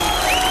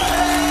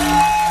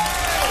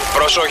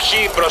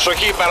Προσοχή,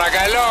 προσοχή,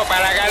 παρακαλώ,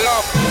 παρακαλώ.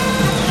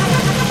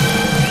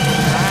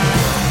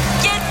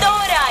 Και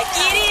τώρα,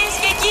 κυρίες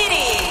και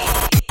κύριοι,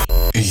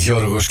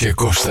 Γιώργος και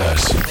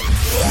Κώστας.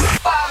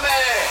 Πάμε!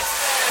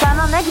 Σαν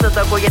ανέκδοτο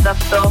ακούγεται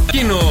αυτό. Τι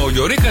είναι ο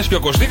Γιωρίκας και ο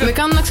Κωστίκας? Με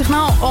κάνουν να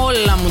ξεχνάω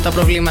όλα μου τα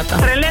προβλήματα.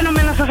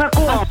 Τρελαίνομαι να σας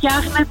ακούω.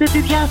 Φτιάχνετε τη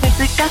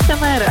διάθεση κάθε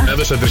μέρα.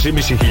 Έδωσα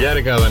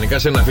 3.500 δανεικά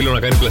σε ένα φίλο να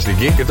κάνει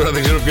πλαστική και τώρα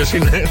δεν ξέρω ποιος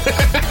είναι.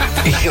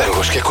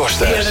 Γιώργος και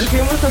Κώστας. Η αδελφή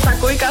μου σας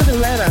ακούει κάθε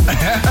μέρα.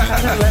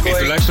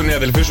 Τουλάχιστον η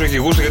αδελφή σου έχει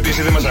γούστο, γιατί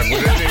εσύ δεν μας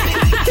ακούς, έτσι.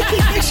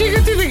 Εσύ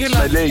γιατί δεν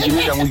γελάς? Με λέει η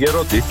γυναίκα μου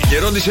Γερότη. Η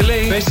Γερότη σε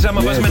λέει, πες της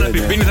άμα πας με ένα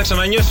πιπίνι θα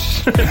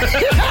ξανανιώσεις.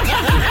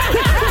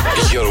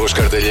 Γιώργος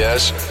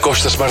Καρτελιάς,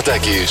 Κώστας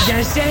Μαρτάκης. Για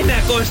σένα,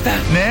 Κώστα.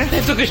 Ναι,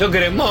 Πέφτω και στον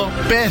κρεμό.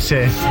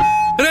 πέσε.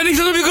 Ρε,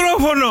 ανοίξτε το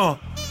μικρόφωνο.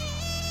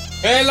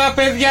 Έλα,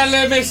 παιδιά,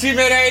 λέμε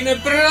σήμερα είναι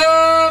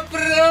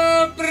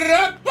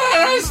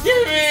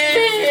Παρασκευή.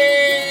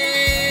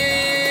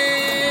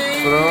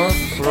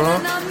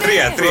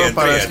 Τρία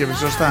Παρασκευή,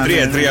 σωστά.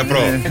 Τρία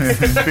προ.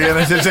 Πήγα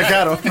να σε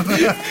τσεκάρω.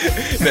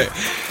 Ναι.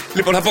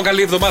 Λοιπόν, θα πω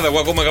καλή εβδομάδα εγώ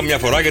ακόμα μια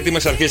φορά, γιατί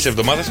είμαστε αρχές της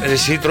εβδομάδας.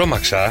 Εσύ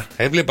τρόμαξα.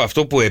 Έβλεπα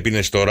αυτό που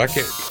έπινες τώρα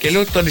και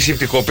λέω ότι το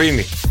αντισηπτικό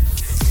πίνει.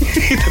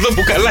 Είναι το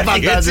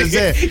μπουκαλάκι,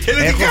 έτσι.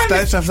 Έχω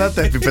φτάσει σε αυτά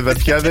τα επίπεδα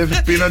πια.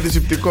 Δεν πίνω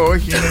αντισηπτικό,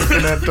 όχι,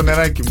 είναι το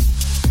νεράκι μου.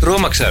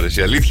 Τρόμαξα, ρε,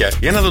 η αλήθεια.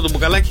 Για να δω το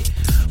μπουκαλάκι.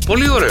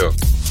 Πολύ ωραίο.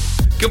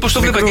 Και όπως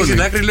το βλέπα και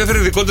στην άκρη, λέω έφερε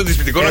δικό του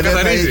αντισηπτικό να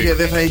καθαρίζει.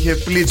 Δεν θα είχε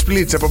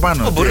πλίτς από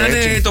πάνω. Μπορεί να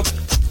είναι το.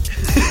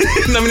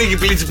 Να μην έχει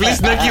πλίτς,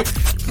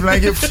 να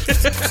έχει.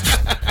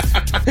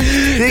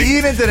 Τι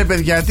γίνεται, ρε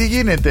παιδιά, τι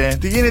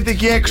γίνεται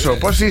εκεί έξω,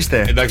 πώς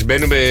είστε? Εντάξει,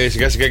 μπαίνουμε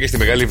σιγά σιγά και στη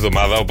μεγάλη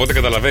εβδομάδα. Οπότε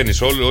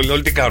καταλαβαίνεις,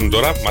 όλοι τι κάνουν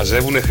τώρα.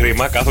 Μαζεύουν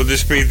χρήμα, κάθονται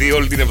σπίτι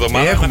όλη την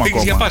εβδομάδα. Να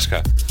φύγεις για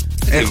Πάσχα.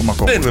 Έχουμε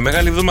ακόμα. Μπαίνουμε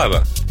μεγάλη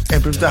εβδομάδα.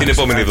 Την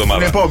επόμενη εβδομάδα.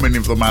 Την επόμενη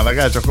εβδομάδα,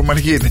 κάτσε, ακόμα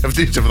αρχίζει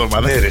αυτή τη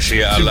εβδομάδα. Ναι, ρε,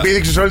 εσύ, αλλά.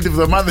 Συμπήδηξες όλη τη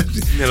εβδομάδα.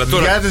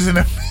 Βιάζεσαι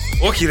να.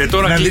 Όχι, ρε,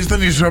 τώρα. Να λύσεις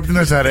τον ισό από την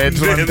Ασαρέτ.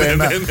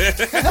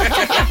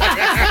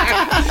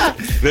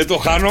 Δεν το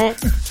χάνω.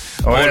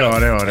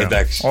 Ωραίο.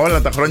 Εντάξει.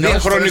 Όλα τα χρόνια.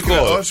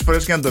 Όσες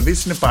φορές και να το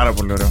δεις είναι πάρα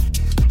πολύ ωραίο.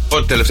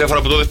 Τελευταία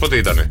φορά που το δες πότε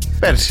ήτανε?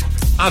 Πέρσι.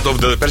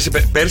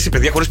 Πέρσι,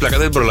 παιδιά, χωρίς πλακά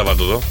δεν πρόλαβα να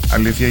το δω.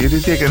 Αλήθεια, γιατί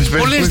τι έκανες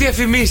πέρσι? Πολλές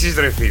διαφημίσεις,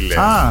 ρε φίλε.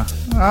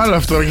 Άλλο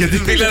αυτό, γιατί.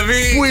 Δηλαδή.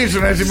 Πού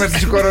ήσουν εσύ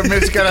με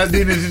τις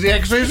καραντίνες, εσύ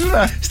έξω ήσουν?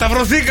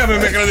 Σταυρωθήκαμε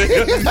με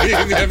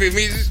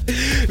διαφημίσεις.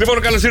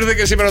 Λοιπόν, καλώς ήρθατε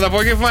και σήμερα το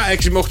απόγευμα.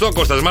 6 με 8,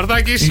 Κώστας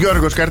Μαρτάκης.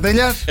 Γιώργος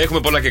Καρτελιάς. Έχουμε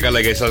πολλά και καλά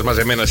για εσάς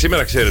μαζεμένα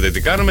σήμερα. Ξέρετε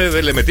τι κάνουμε,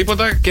 δεν λέμε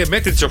τίποτα. Και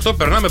μέχρι τις 8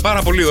 περνάμε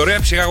πάρα πολύ ωραία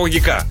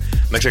ψυχαγωγικά.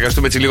 Να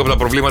ξεχαστούμε έτσι λίγο από τα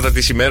προβλήματα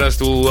της ημέρας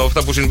του,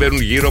 αυτά που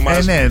συμβαίνουν γύρω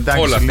μας. Ναι,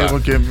 εντάξει, όλα αυτά. Λίγο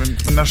και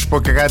να σου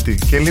πω και κάτι.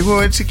 Και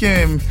λίγο έτσι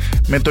και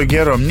με τον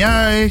καιρό. Μια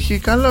έχει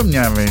καλό,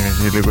 μια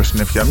έχει λίγο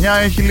συννεφιά. Μια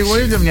έχει λίγο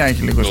ήλιο, μια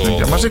έχει λίγο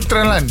συννεφιά. Μας έχει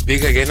τρελάνει.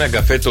 Πήγα για ένα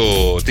καφέ το.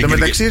 Εν τω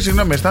μεταξύ,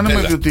 συγγνώμη,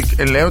 αισθάνομαι ότι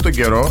λέω τον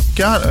καιρό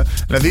και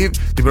δηλαδή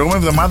την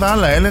προηγούμενη εβδομάδα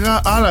άλλα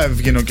έλεγα, άλλα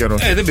βγαίνει ο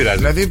καιρός. Δεν πειράζει.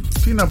 Δηλαδή,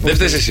 τι να πω. Δεν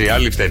φταίς εσύ,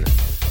 άλλοι φταίνε.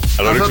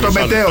 Αυτό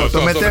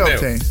το μετέο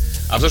φταίει.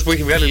 Αυτός που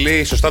έχει βγάλει,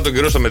 λέει, σωστά τον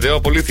καιρό στο μετέο,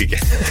 απολύθηκε.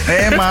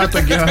 Μα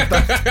τον καιρό.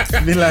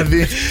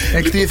 Δηλαδή,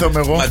 εκτίθομαι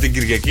εγώ. Μα την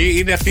Κυριακή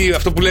είναι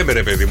αυτό που λέμε,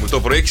 ρε παιδί μου. Το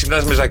πρωί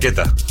ξυπνάς με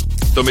ζακέτα.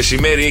 Το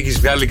μεσημέρι έχεις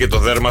βγάλει και το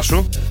δέρμα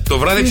σου. Το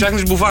βράδυ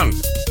ψάχνεις μπουφάν.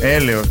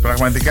 Έλεος,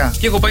 πραγματικά.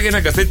 Και έχω πάει για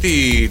ένα καφέ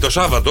το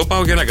Σάββατο.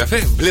 Πάω για ένα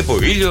καφέ. Βλέπω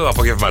ήλιο,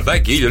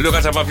 απογευματάκι, ήλιο. Λέω,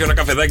 κάτσα να πάω ένα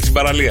καφεδάκι στην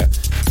παραλία.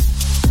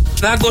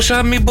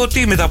 Δάγκωσα, μην πω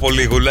τι μετά από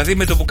λίγο. Δηλαδή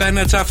με το που κάνει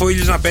ένα τσάφο ο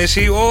ήλιος να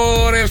πέσει,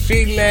 ωρε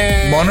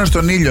φίλε. Μόνο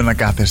στον ήλιο να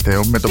κάθεστε.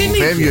 Με το που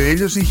φεύγει ο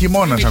ήλιος είναι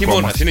χειμώνας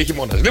ακόμα. Είναι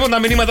χειμώνας. Λοιπόν, τα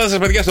μηνύματά σας,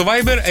 παιδιά, στο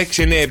Viber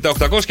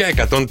 697-800 και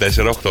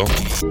 104-8.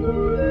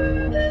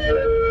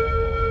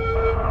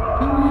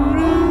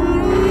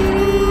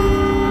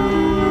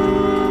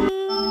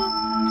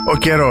 Ο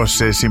καιρός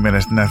σήμερα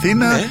στην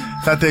Αθήνα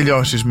θα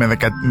τελειώσεις με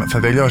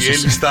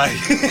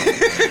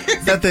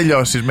θα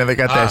τελειώσεις με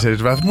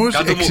 14 βαθμούς,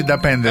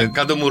 65.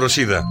 Κάτω μου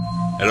Ρωσίδα.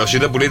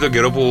 Ρωσίδα που λέει τον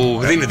καιρό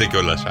που δίνεται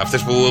κιόλας.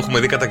 Αυτές που έχουμε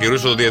δει κατά καιρού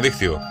στο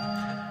διαδίκτυο.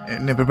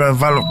 Ναι, πρέπει να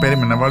βάλω,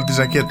 περίμενα να βάλω τη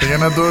ζακέτα για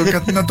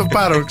να το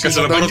πάρω.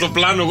 Κάτσε να πάρω το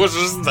πλάνο εγώ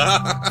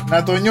σωστά.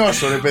 Να το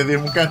νιώσω, ρε παιδί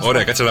μου, κάτσε.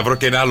 Ωραία, κάτσε να βρω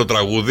και ένα άλλο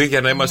τραγούδι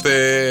για να είμαστε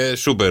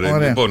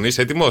σούπερ. Λοιπόν,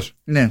 είσαι έτοιμος?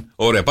 Ναι.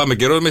 Ωραία, πάμε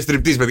καιρό με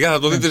στριπτής, παιδιά, θα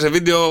το δείτε σε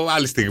βίντεο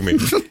άλλη στιγμή.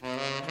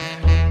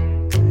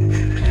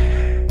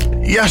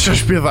 Γεια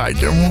σας,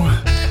 παιδάκια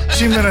μου.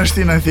 Σήμερα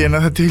στην Αθήνα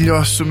θα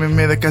τελειώσουμε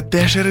με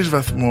 14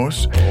 βαθμούς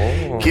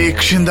και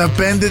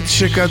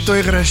 65%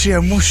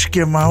 υγρασία.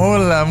 Μουσκεμα,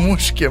 όλα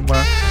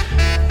μουσκεμα.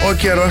 Ο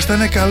καιρός θα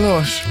είναι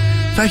καλός.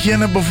 Θα έχει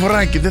ένα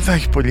μποφοράκι, δεν θα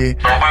έχει πολύ.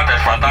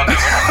 Πατάτες.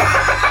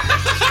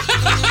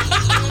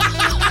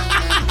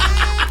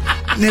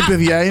 Ναι,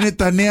 παιδιά, είναι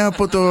τα νέα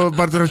από το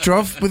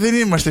Μπαρτροτσόφ που δεν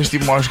είμαστε στη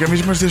Μόσχα. Εμείς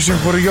είμαστε σε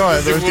χωριό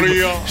εδώ.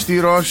 Στη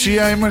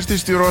Ρωσία είμαστε,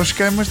 στη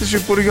Ρώσικα είμαστε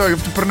σε χωριό. Γι'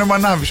 αυτό παίρνουμε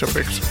ανάβεις απ'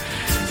 έξω.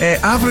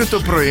 Αύριο το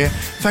πρωί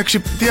θα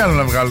τι άλλο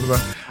να βγάλω εδώ.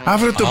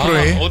 Αύριο το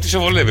πρωί. Ό,τι σε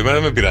βολεύει, εμένα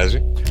δεν με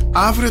πειράζει.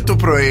 Αύριο το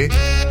πρωί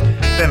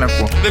Δεν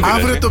ακούω.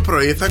 Αύριο το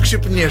πρωί θα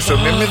ξυπνήσω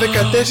με 14.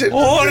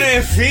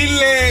 Ωρε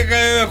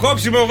φίλε,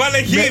 κόψιμο, βάλε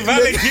εκεί,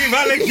 βάλε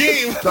εκεί.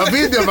 Το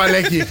βίντεο βάλε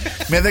εκεί.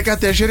 Με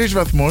 14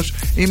 βαθμούς.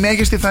 Η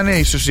μέγιστη θα είναι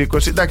ίσως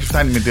 20. Εντάξει,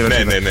 φτάνει με τη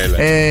Ρωσία.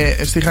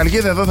 Ναι. Στη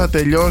Χαλκίδα εδώ θα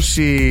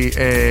τελειώσει.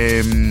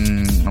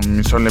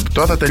 Μισό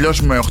λεπτό. Θα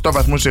τελειώσουμε 8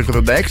 βαθμούς,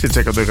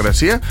 86%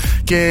 υγρασία.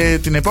 Και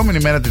την επόμενη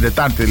μέρα, την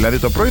Τετάρτη δηλαδή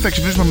το πρωί, θα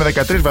ξυπνήσουμε με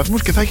 13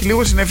 βαθμούς και θα έχει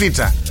λίγο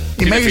συννεφίτσα.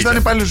 Η μέγιστη θα είναι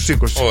πάλι στους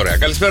 20. Ωραία.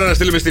 Καλησπέρα να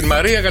στείλουμε στην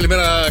Μαρία.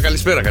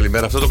 Καλησπέρα.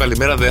 Αυτό το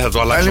καλημέρα δεν θα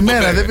το αλλάξω.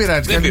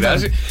 Καλημέρα, δεν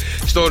πειράζει.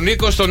 Στον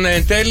Νίκο, στον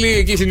Τέλη,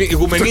 εκεί στην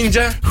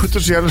Ιγουμενίντζα.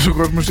 Ούτως ή άλλως ο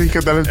κόσμος έχει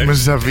καταλάβει τη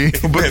Μεσσαβή.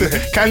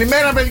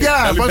 Καλημέρα,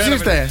 παιδιά, πώς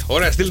είστε?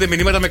 Ωραία, στείλτε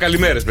μηνύματα με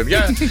καλημέρες,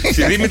 παιδιά.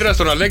 Στη Δήμητρα,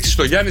 στον Αλέξη,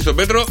 στον Γιάννη, στον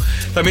Πέτρο.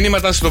 Τα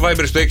μηνύματά στο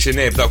Viber στο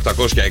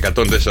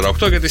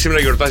 697-800-1048 γιατί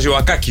σήμερα γιορτάζει ο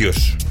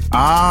Ακάκιος.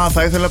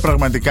 Θα ήθελα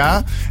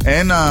πραγματικά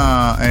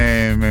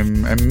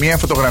μια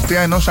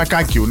φωτογραφία ενός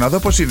ακάκιου. Να δω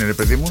πώς είναι, ρε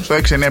παιδί μου. Στο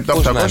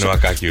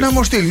 697-800 να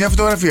μου στείλει μια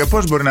φωτογραφία.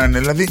 Πώς μπορεί να είναι?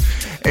 Δηλαδή,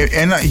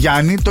 ένα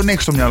Γιάννη τον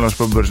έχει στο μυαλό σου,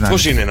 πώς μπορεί να είναι?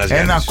 Πώς είναι ένας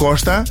Γιάννης? Ένα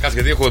Κώστα. Κάτσε,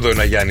 γιατί έχω εδώ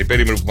ένα Γιάννη.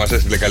 Περίμενε που μας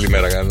έστειλε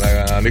καλημέρα.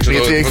 Να ανοίξω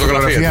τη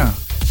φωτογραφία.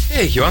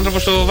 Έχει ο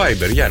άνθρωπος στο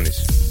Viber,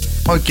 Γιάννης.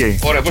 Okay.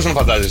 Ωραία, πώς τον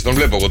φαντάζεσαι? Τον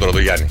βλέπω εγώ τώρα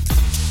τον Γιάννη.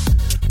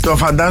 Το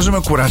φαντάζομαι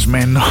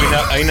κουρασμένο.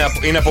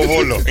 Είναι από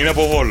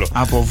Βόλο.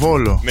 Από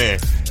Βόλο. Ναι.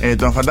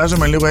 Τον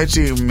φαντάζομαι λίγο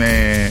έτσι.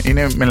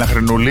 Είναι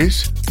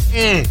μελαχρινούλης.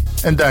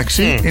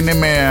 Εντάξει. Είναι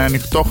με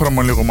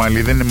ανοιχτόχρωμο λίγο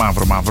μαλλί. Δεν είναι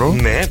μαύρο.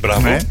 Ναι,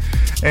 μπράβο. Ναι.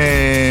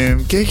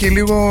 Και έχει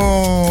λίγο.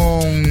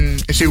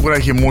 Σίγουρα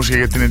έχει μουσια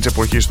γιατί είναι τη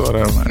εποχή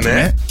τώρα.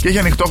 Ναι. Και έχει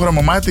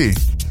ανοιχτόχρωμο μάτι.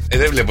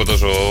 Δεν βλέπω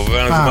τόσο.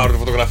 Να του πάρω τη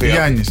φωτογραφία.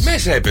 Γιάννης.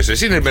 Μέσα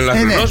έπεσε. Είναι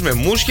μελαχρινός με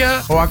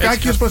μουσια. Ο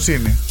Ακάκιος πώς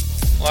είναι?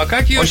 Ο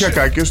Ακάκιος. Όχι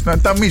Ακάκιος,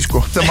 τα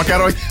μίσκο, τα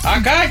μακαρόνια.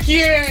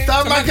 Ακάκιε!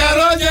 Τα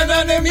μακαρόνια να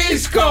είναι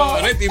μίσκο!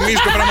 Ρε, τη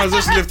μίσκο πρέπει να μας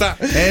δώσει λεφτά.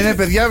 Ναι,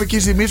 παιδιά, εκεί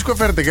στη μίσκο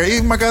φέρτε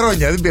ή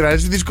μακαρόνια. Δεν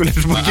πειράζει, δύσκολες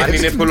μουκές. Αν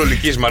είναι εύκολο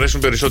ολικής, μ' αρέσουν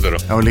περισσότερο.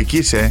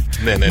 Ολικής,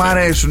 Ναι. Μ'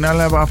 αρέσουν,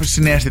 αλλά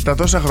συνέστητα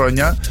τόσα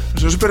χρόνια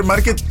στο σούπερ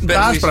μάρκετ τα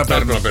άσπρα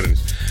παίρνω.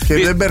 Και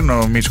δεν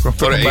παίρνω μίσκο.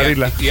 Τώρα,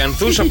 η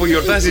Ανθούσα που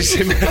γιορτάζει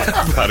σήμερα.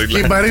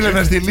 Η μπαρίλα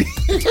να στείλει.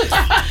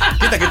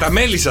 Κοίτα και τα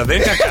μέλισσα, δεν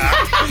είναι κακά.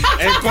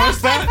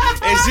 Κώστα,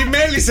 εσύ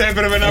μέλισσα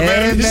έπρεπε να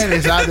παίρνεις.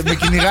 Μέλισσα, άντε, με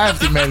κυνηγάει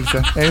αυτή η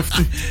μέλισσα.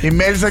 Η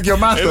μέλισσα και ο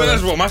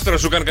Μάστορας. Ο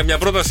Μάστορας σου κάνει καμιά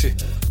πρόταση?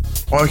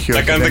 Όχι.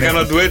 Να κάνετε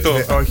κανένα ντουέτο?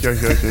 Όχι.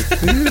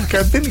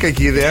 Δεν είναι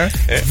κακή ιδέα.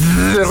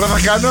 Εγώ θα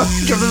κάνω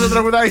και αυτό θα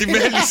τραγουδάει. Τη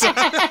μέλισσα.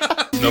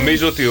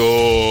 Νομίζω ότι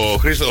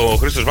ο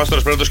Χρήστος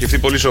Μάστορας πρέπει να το σκεφτεί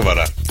πολύ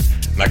σοβαρά.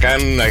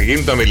 Να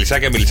γίνουν τα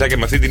μελισσάκια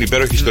με αυτή την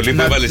υπέροχη στολή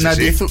που έβαλες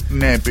εσύ.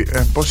 Ναι,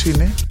 πώς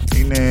είναι?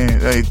 Είναι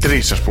οι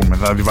τρεις, ας πούμε,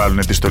 θα τη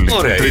βάλουν τη στολή.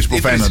 Ωραία, οι τρεις που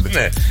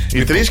φαίνονται.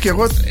 Οι τρεις και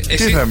εγώ τι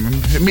θα είμαι?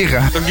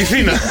 Μίγα. Τον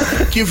Κυφίνα.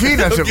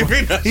 Κυφίνας εγώ.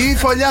 Ή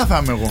φωλιά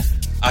θα είμαι εγώ.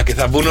 Και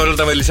θα μπουν όλα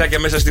τα μελισσάκια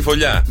μέσα στη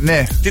φωλιά.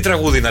 Ναι. Τι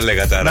τραγούδι να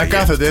λέγατε άρα? Να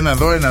κάθονται ένα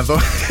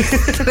εδώ.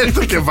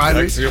 Το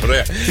κεφάλι.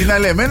 Τι να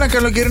λέμε, ένα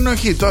καλοκαιρινό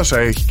χι. Τόσα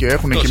έχει και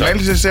έχουν και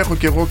μέλισσες. Έχω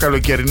και εγώ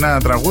καλοκαιρινά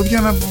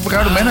τραγούδια. Να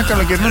βγάλουμε ένα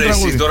καλοκαιρινό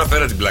τραγούδι. Εσύ τώρα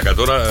πέρα την πλάκα.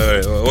 Τώρα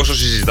όσο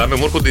συζητάμε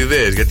μου έρχονται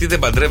ιδέες. Γιατί δεν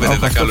παντρεύετε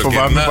τα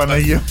καλοκαιρινά?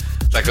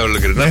 Τα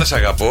καλοκαιρινά τα σ'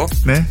 αγαπώ.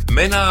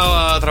 Με ένα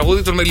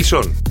τραγούδι των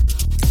μελισσών.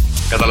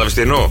 Κατάλαβες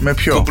τι εννοώ? Με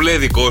ποιο? Κουπλέ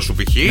δικό σου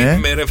π.χ.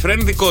 με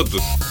ρεφρέν δικό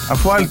τους.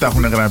 Αφού άλλοι τα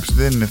έχουν γράψει,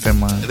 δεν είναι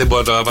θέμα. Δεν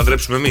μπορούμε να τα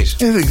παντρέψουμε εμείς.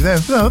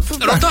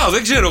 Ρωτάω,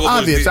 δεν ξέρω εγώ.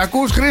 Άδειες,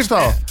 ακούς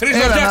Χρήστο?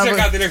 Χρήστο, φτιάξε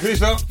κάτι, ρε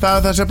Χρήστο.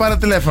 Θα σε πάρω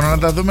τηλέφωνο να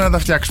τα δούμε, να τα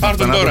φτιάξουμε. Πάρ'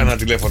 τον τώρα ένα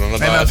τηλέφωνο.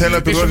 Θέλω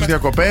επιγόντως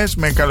διακοπές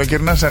με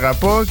καλοκαιρινά σε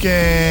αγαπώ και.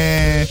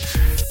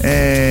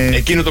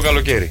 Εκείνο το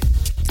καλοκαίρι.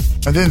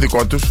 Δεν είναι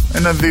δικό τους.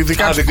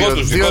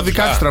 Δύο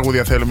δικά τους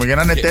τραγούδια θέλουμε. Για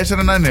να είναι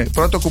 4 να είναι.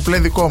 Πρώτο κουπλέ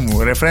δικό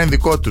μου, ρεφρέν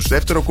δικό τους.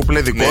 Δεύτερο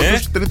κουπλέ δικό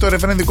τους. Τρίτο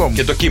ρεφρέν δικό μου.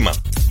 Και το κύμα.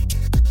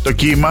 Το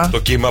κύμα. Το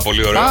κύμα,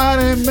 πολύ ωραίο.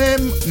 Πάρε με.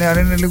 Ναι, αλλά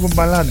είναι λίγο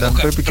μπαλάντα.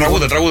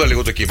 Τραγούδα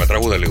λίγο το κύμα.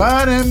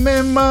 Πάρε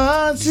με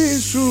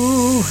μαζί σου.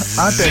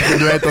 Άτε, το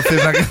ντουέτο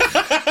θες να.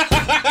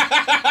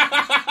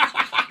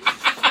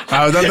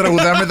 Όταν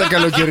τραγουδάμε τα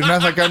καλοκαιρινά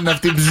θα κάνουν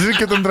αυτοί μπζζ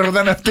και όταν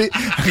τραγουδάνε αυτοί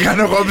θα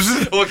κάνω εγώ μπζζ.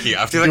 Όχι,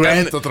 αυτοί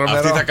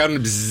θα κάνουν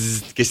μπζζ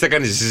και εσύ θα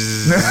κάνεις μπζζ.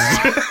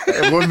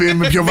 Εγώ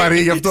είμαι πιο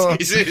βαρύ γι' αυτό.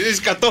 Είσαι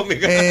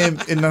σκατόμυγα.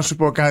 Να σου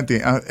πω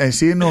κάτι.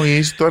 Εσύ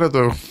εννοείς τώρα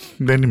το.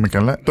 Δεν είμαι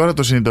καλά. Τώρα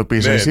το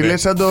συνειδητοποίησα. Εσύ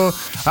λες σαν το.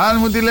 Αν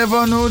μου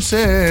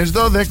τηλεφωνούσες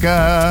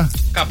 12.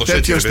 Κάπως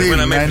έτσι.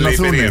 Να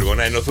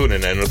ενωθούν.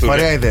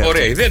 Ωραία ιδέα.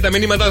 Ωραία ιδέα. Τα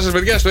μηνύματά σας,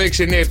 παιδιά, στο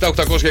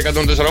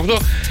 697-800-1048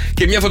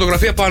 και μια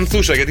φωτογραφία από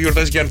Ανθούσα. Γιατί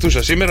γιορτάζει και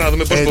Ανθούσα σήμερα. Να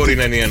δούμε πώς μπορεί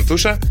να είναι η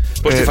Ανθούσα.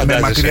 Πώς τη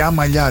φαντάζεσαι? Με μακριά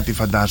μαλλιά τη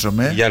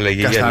φαντάζομαι.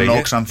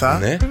 Καστανόξανθα.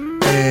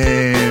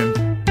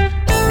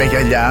 Με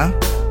γυαλιά.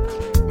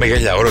 Με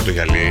γυαλιά, ωραίο το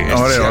γυαλί.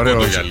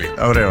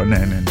 Ωραίο,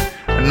 ναι.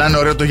 Να είναι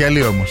ωραίο το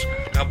γυαλί όμως.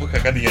 Κάπου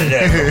είχα κάτι γυαλιά.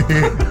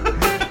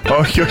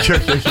 Όχι,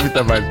 μην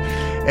τα βάζει.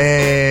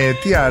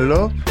 Τι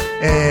άλλο?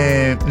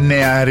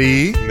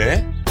 Νεαρή.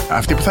 Ναι.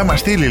 Αυτή που θα μας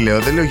στείλει, λέω,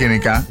 δεν λέω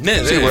γενικά.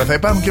 Σίγουρα θα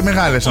υπάρχουν και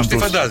μεγάλες Ανθούς. Τι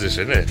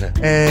φαντάζεσαι, ναι.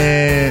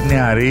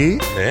 Νεαρή,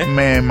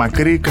 με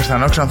μακρύ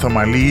καστανόξανθο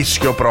μαλλί,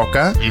 ίσιο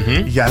πρόκα,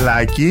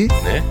 γυαλάκι,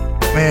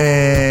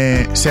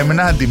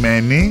 σεμνά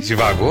ντυμένη.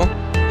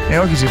 Ζιβάγκο.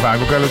 Όχι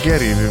ζιβάγκο,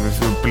 καλοκαίρι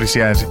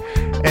πλησιάζει.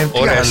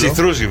 Ωραία,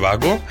 σιτρούζι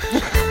βάγκο.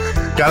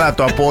 Καλά,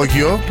 το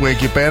απόγειο που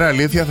εκεί πέρα,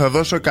 αλήθεια, θα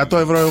δώσω 100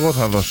 ευρώ. Εγώ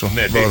θα δώσω.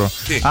 Ναι, δώρο.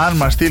 τι? Αν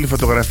μας στείλει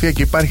φωτογραφία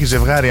και υπάρχει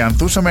ζευγάρι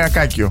ανθούσα με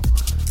ακάκιο.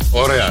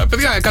 Ωραία.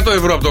 Παιδιά, 100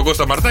 ευρώ από τον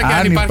Κώστα Μαρτάκη.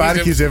 Αν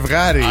υπάρχει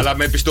ζευγάρι. Αλλά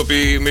με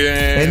επιστοποίηση.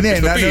 Ναι,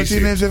 να είναι ότι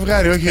είναι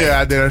ζευγάρι. Όχι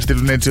άντε να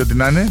στείλουν έτσι ότι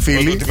να είναι.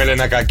 Φίλοι. Ότι με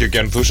λένε ακάκιο και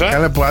ανθούσα.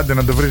 Καλά που άντε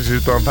να το βρει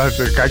το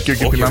ακάκιο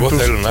και την ανθούσα.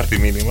 Εγώ θέλω να έρθει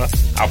μήνυμα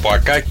από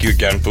ακάκιο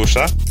και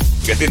ανθούσα.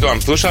 Γιατί το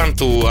ανθούσα, αν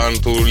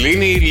του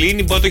λύνει,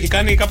 μπορεί να το έχει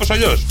κάνει κάπως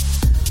αλλιώς.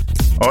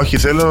 Όχι,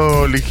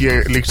 θέλω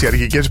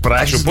ληξιαρχικές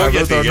πράξεις. Α σου πω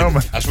γιατί.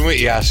 Ας πούμε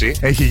η Άση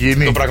έχει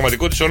γίνει. Το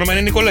πραγματικό της όνομα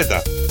είναι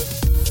Νικολέτα.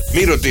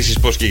 Μην ρωτήσεις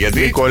πώς και γιατί.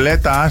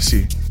 Νικολέτα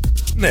Άση.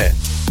 Ναι.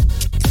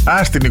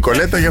 Άστη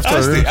Νικολέτα, γι' αυτό.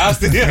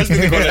 Άστη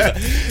Νικολέτα.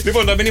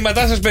 Λοιπόν, τα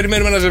μηνύματά σας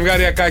περιμένουμε ένα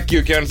ζευγάρι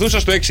ακάκιο και ανθούσα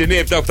στο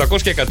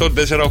 697-800 και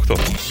 104-8.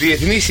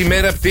 Διεθνής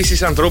ημέρα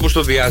πτήσης ανθρώπου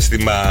στο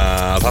διάστημα.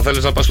 Θα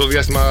θέλεις να πας στο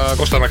διάστημα,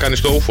 Κώστα, να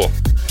κάνεις το ούφο?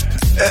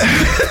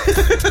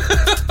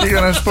 Πήγα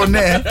να σου πω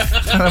ναι,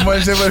 αλλά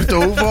μόλις έβαλες το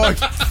ούφο, όχι.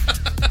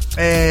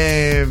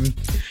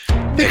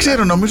 Δεν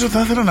ξέρω, νομίζω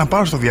θα ήθελα να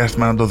πάω στο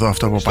διάστημα να το δω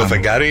αυτό από πάνω. Στο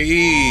φεγγάρι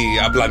ή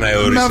απλά να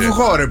αιωρίσαι? Να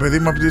βγω ρε παιδί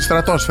μου από τη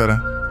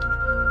στρατόσφαιρα.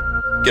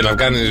 Και να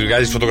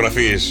βγάζεις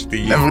φωτογραφίες.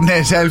 Ναι,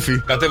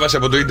 selfie. Κατέβασε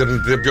από το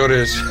ίντερνετ πιο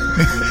ωραίες.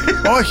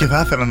 Όχι,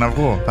 θα ήθελα να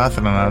βγω. Θα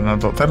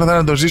ήθελα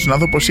να το ζήσω, να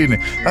δω πώς είναι.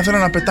 Θα ήθελα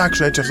να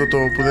πετάξω έτσι αυτό το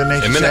που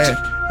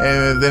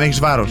δεν έχεις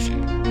βάρος.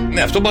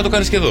 Ναι, αυτό μπορεί να το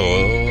κάνεις και εδώ.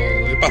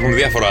 Υπάρχουν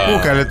διάφορα.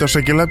 Πού καλέ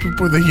τόσα κιλά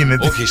που δεν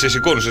γίνεται. Όχι, σε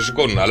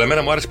σηκώνουν. Αλλά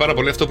εμένα μου άρεσε πάρα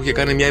πολύ αυτό που είχε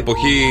κάνει μια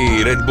εποχή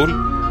η Red Bull.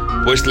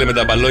 Που έστειλε με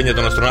τα μπαλόνια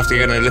τον αστροναύτη και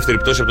έκανε ελεύθερη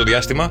πτώση από το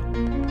διάστημα.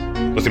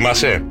 Το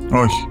θυμάσαι?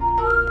 Όχι.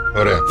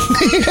 Ωραία.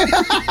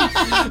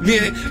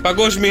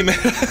 Παγκόσμια ημέρα.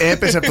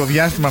 Έπεσε από το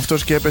διάστημα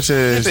αυτός και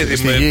έπεσε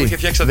στη γη.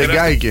 Δεν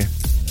κάηκε.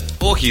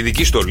 Όχι,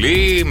 ειδική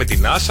στολή με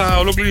την NASA,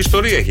 ολόκληρη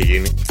ιστορία έχει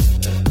γίνει.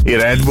 Η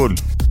Red Bull.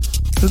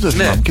 Δεν το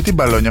θυμάμαι. Και τι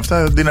μπαλόνια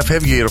αυτά, αντί να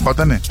φεύγει,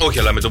 ερχότανε. Όχι,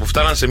 αλλά με το που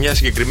φτάναν σε μια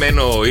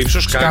συγκεκριμένο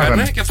ύψος,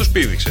 σκάγανε και αυτός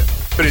πήδηξε.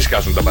 Πριν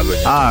σκάσουν τα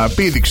μπαλόνια. Α,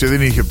 πήδηξε,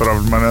 δεν είχε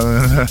πρόβλημα.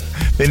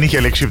 Δεν είχε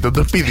αλεξίπτο,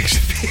 το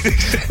πήδηξε.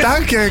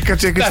 Τάκ και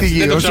κάτσε και στη γη.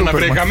 Δεν το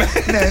ξαναβρήκαμε.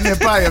 Ναι,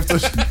 πάει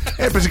αυτός.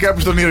 Έπεσε κάπου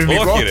στον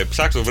Ειρηνικό. Όχι, ρε,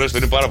 ψάξω το βρες, το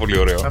είναι πάρα πολύ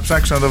ωραίο. Θα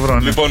ψάξω να το βρω.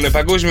 Λοιπόν,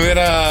 Παγκόσμια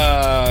ημέρα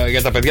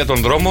για τα παιδιά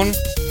των δρόμων.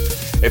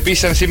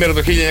 Επίσης, αν σήμερα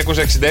το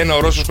 1961 ο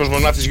Ρώσος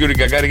κοσμοναύτης Γιούρι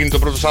Γκαγκάρη γίνει ο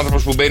πρώτος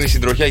άνθρωπος που μπαίνει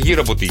στην τροχιά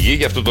γύρω από τη γη,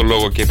 γι' αυτό το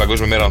λόγο και η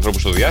Παγκόσμια μέρα ανθρώπου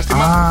στο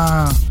διάστημα.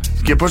 Α,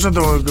 και πώς να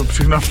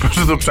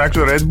το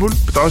ψάξω, Red Bull,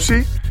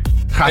 πτώση.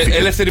 Χάθηκε.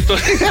 Ελεύθερη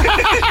πτώση.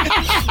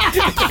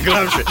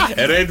 Γράψε.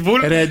 Red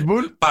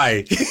Bull.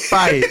 Πάει.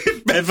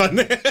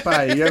 Πέθανε.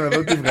 Πάει, για να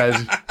δω τι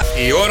βγάζει.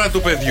 Η ώρα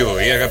του παιδιού,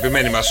 η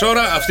αγαπημένη μας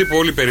ώρα, αυτή που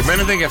όλοι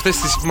περιμένετε για αυτές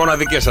τις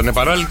μοναδικές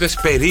ανεπαράλληλες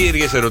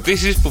περίεργες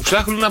ερωτήσεις που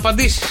ψάχνουν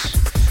απαντήσεις.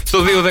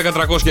 Στο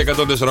 2-10-300 και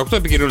 104-8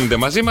 επικοινωνείτε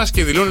μαζί μας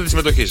και δηλώνετε τη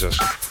συμμετοχή σας.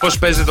 Πώς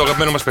παίζετε το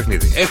αγαπημένο μας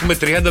παιχνίδι? Έχουμε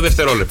 30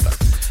 δευτερόλεπτα.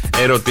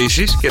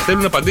 Ερωτήσεις και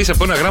θέλουν απαντήσεις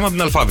από ένα γράμμα από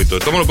την αλφάβητο.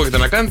 Το μόνο που έχετε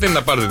να κάνετε είναι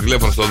να πάρετε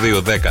τηλέφωνο στο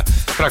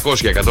 2-10-300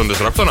 και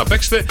 104-8 να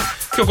παίξετε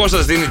και ο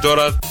Κώστας δίνει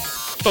τώρα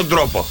τον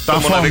τρόπο. Τα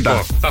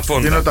φόντα.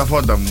 Δίνω τα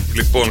φόντα μου.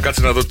 Λοιπόν,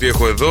 κάτσε να δω τι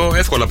έχω εδώ.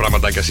 Εύκολα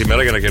πραγματάκια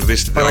σήμερα για να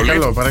κερδίσετε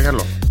όλοι.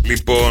 Παρακαλώ.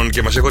 Λοιπόν,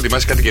 και μας έχω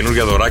ετοιμάσει κάτι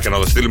καινούργια δωράκια να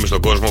τα στείλουμε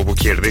στον κόσμο που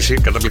κερδίσει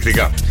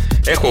καταπληκτικά.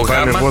 Έχω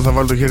γάμα. Εγώ θα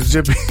βάλω το χέρι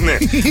στην τσέπη. Ναι.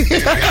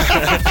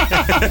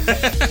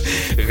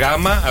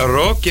 Γάμα,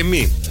 ρο και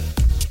μη.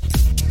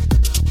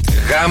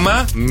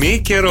 Γάμα,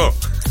 μη και ρο.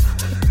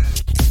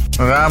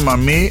 Γάμα,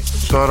 μη,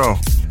 το ρο.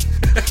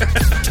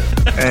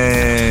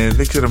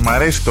 Δεν ξέρω, μ'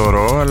 αρέσει το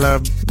ρο,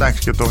 αλλά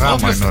εντάξει και το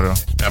γάμα είναι ωραίο.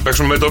 Να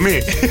παίξουμε με το μη.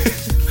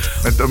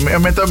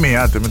 Με το μη,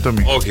 άτε, με το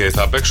μη. Όχι,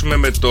 θα παίξουμε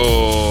με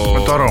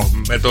το ρο.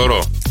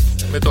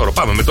 Με το ρο,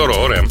 πάμε με το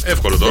ρο, ωραία.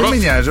 Εύκολο το ρο. Δεν με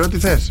νοιάζει, ό,τι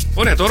θες.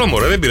 Ωραία, το ρο,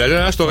 μωρέ, δεν πειράζει.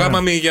 Ας το γάμα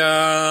μη για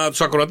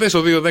τους ακροατές,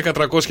 το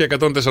 2-10-300 και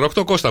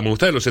 104-8. Κώστα μου,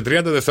 θέλω σε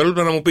 30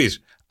 δευτερόλεπτα να μου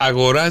πεις,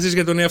 αγοράζεις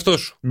για τον εαυτό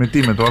σου? Με τι,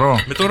 με το ρο?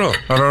 Με το ρο.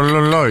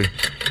 Ρολόι.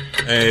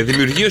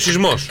 Δημιουργεί ο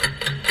σεισμός.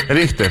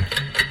 Ρίχτερ.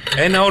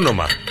 Ένα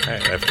όνομα.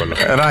 Εύκολο.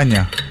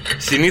 Ράνια.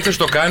 Συνήθως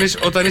το κάνεις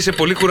όταν είσαι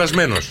πολύ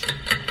κουρασμένος.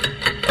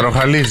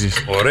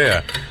 Ροχαλίζεις.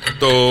 Ωραία.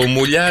 Το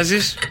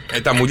μουλιάζεις,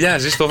 τα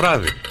μουλιάζεις το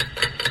βράδυ.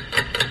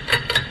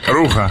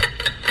 Ρούχα.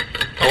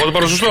 Εγώ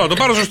το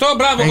πάρω σωστό,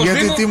 μπράβο Κωστή μου.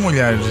 Γιατί τι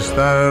μουλιάζεις?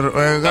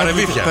 Τα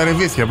ρεβίθια. Τα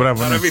ρεβίθια,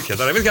 μπράβο. Τα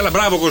ρεβίθια, αλλά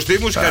μπράβο Κωστή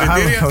μου,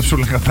 συγχαρητήρια.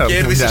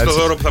 Κέρδισες το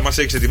δώρο που θα μας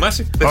έχεις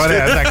ετοιμάσει.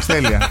 Ωραία, εντάξει,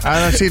 τέλεια.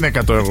 Άρα συν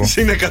 100 εγώ.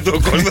 Συν 100 ο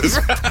Κώστας.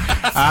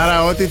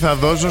 Άρα ό,τι θα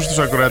δώσω στους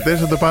ακροατές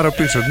θα το πάρω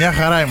πίσω. Μια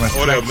χαρά είμαστε.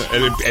 Ωραία,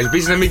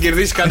 ελπίζεις να μην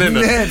κερδίσει κανένα.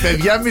 Ναι,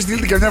 παιδιά, μην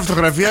στείλετε καμιά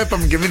φωτογραφία.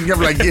 Είπαμε και εμείς μια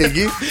βλακία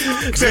εκεί.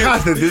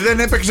 Ξεχάστε τη, δεν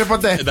έπαιξε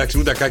ποτέ. Εντάξει,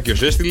 ούτε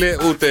Ακάκιος έστειλε,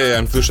 ούτε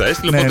Ανθούσα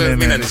έστειλε. Οπότε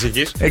μην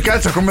ανησυχείς.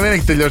 Κάτσε, ακόμα δεν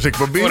έχει τελειώσει η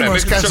εκπομπή.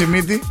 Μας κάτσε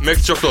μύτη. Μέχρι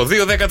τις 8.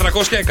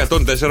 2-10-300 και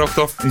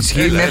 104-8.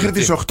 Ισχύει μέχρι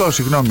τις 8,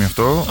 συγγνώμη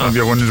αυτό. Ο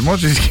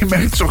διαγωνισμός ισχύει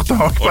μέχρι τις 8,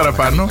 όχι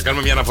παραπάνω. Θα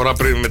κάνουμε μια αναφορά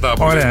πριν μετά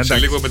από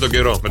λίγο με τον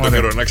καιρό.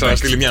 Να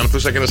ξαναστείλει μια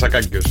Ανθούσα και ένα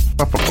Ακάκιος.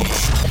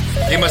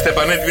 Είμαστε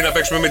επανέτοιμοι να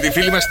παίξουμε με τη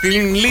φίλη μας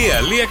την Λία.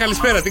 Λία,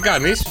 καλησπέρα, τι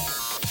κάνεις?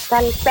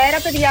 Καλησπέρα,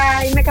 παιδιά.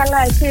 Είμαι καλά,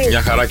 εσύ?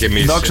 Μια χαρά και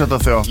εμείς. Δόξα τω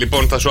Θεώ.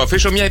 Λοιπόν, θα σου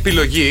αφήσω μια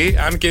επιλογή,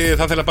 αν και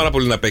θα ήθελα πάρα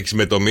πολύ να παίξεις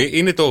με το μη.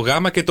 Είναι το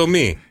γάμα και το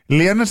μη.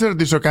 Λία, να σε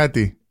ρωτήσω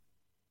κάτι.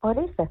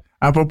 Ορίστε.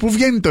 Από πού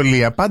βγαίνει το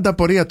Λία? Πάντα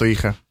απορία το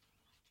είχα.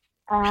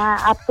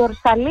 Από το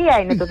Ορσαλία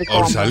είναι το δικό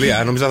μου.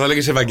 Ορσαλία, νόμιζα θα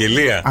λέγεις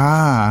Ευαγγελία.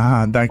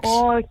 Εντάξει.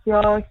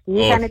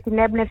 Όχι. Είχανε την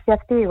έμπνευση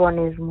αυτή οι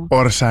γονείς μου.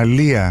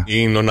 Ορσαλία.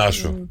 Η νονά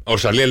σου.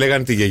 Ορσαλία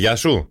λέγανε τη γιαγιά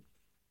σου.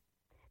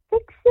 Δεν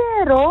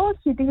ξέρω,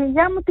 όχι. Τη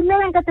γιαγιά μου τη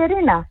λέγανε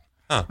Κατερίνα.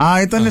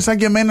 Ήταν σαν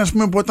και εμένα, ας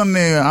πούμε, που όταν,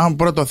 αν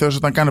πρώτο Θεός,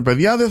 όταν κάνω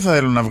παιδιά, δεν θα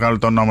θέλω να βγάλω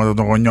τα ονόματα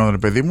των γονιών, ρε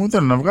παιδί μου.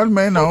 Θέλω να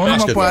βγάλουμε ένα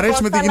όνομα που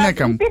αρέσει με τη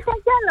γυναίκα μου. Υπήρχαν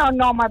και άλλα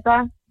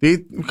ονόματα.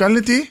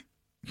 Καλή τι,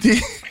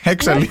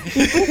 έξαλλη.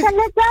 Υπήρχαν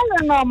και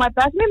άλλα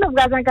ονόματα. Μην το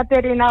βγάζαν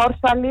Κατερίνα,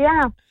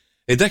 Ορσαλία.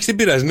 Εντάξει, τι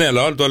πειράζει, ναι,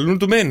 αλλά το αλλού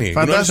του μένει.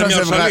 Γνώρισα μια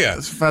Ορσαλία.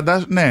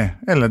 Ναι,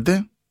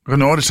 έλατε.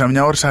 Γνώρισα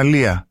μια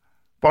Ορσαλία.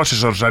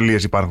 Πόσες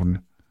Ορσαλίες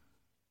υπάρχουν?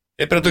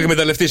 Πρέπει να το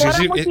εκμεταλλευτείς Τώρα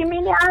εσύ. μου έχει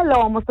μείνει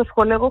άλλο όμως στο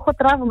σχολείο. Εγώ έχω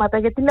τραύματα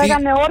γιατί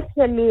λέγανε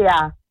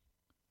Ορσελία.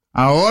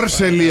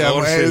 Ορσελία.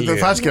 Το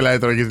φάσκελα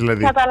έτρωγε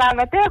δηλαδή.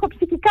 Καταλάβατε, έχω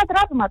ψυχικά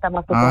τραύματα με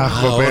αυτό το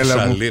Αχ,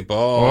 κοπέλα μου.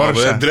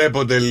 Δεν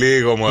τρέπονται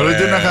λίγο, μωρέ.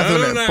 Δεν να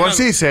χαθούν. Πώς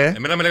είσαι?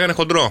 Εμένα με λέγανε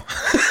χοντρό.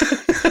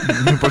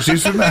 Πώς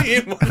ήσουν?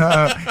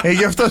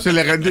 Γι' αυτό σε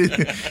λέγανε.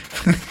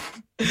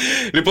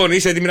 Λοιπόν,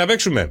 είσαι έτοιμη να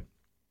παίξουμε?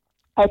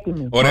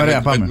 Έτοιμη.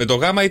 Ωραία, με το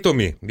γάμα ή το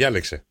μη?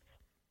 Διάλεξε.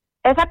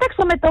 Θα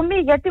παίξω με το μη,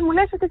 γιατί μου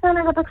λες ότι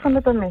θέλω να παίξω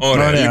με το μη.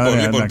 Ωραία,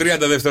 λοιπόν,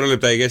 30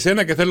 δευτερόλεπτα για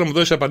εσένα και θέλω να μου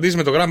δώσεις απαντήσεις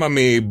με το γράμμα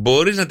μη.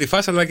 Μπορείς να τη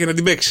φας αλλά και να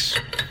την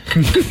παίξεις.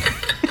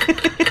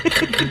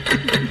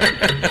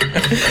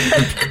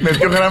 Με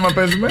ποιο γράμμα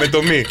παίζουμε? Με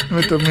το μη.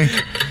 Με το μη.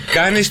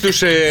 Κάνεις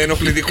τους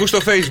ενοχλητικούς στο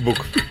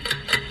Facebook.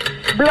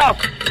 Μπλοκ.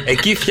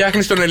 Εκεί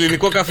φτιάχνεις τον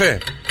ελληνικό καφέ.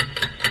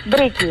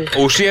 Μπρίκι.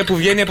 Ουσία που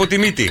βγαίνει από τη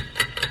μύτη.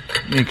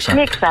 Μίξα.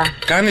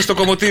 Κάνεις το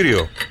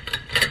κομμωτήριο.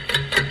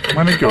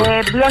 Μανικιό.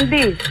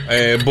 Μπλοντί.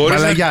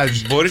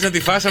 Μπορείς να τη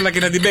φας αλλά και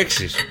να την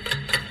παίξεις.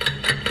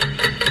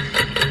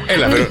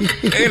 Έλα ρε Λία.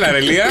 Έλα ρε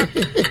Λία.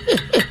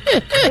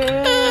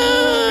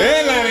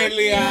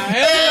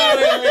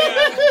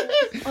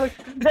 Όχι,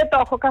 δεν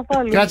το έχω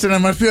καθόλου. Κάτσε να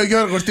μας πει ο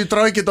Γιώργος τι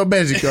τρώει και τον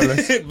παίζει κιόλας.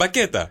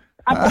 Μπακέτα.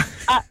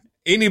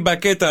 Είναι η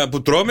μπακέτα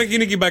που τρώμε και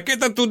είναι και η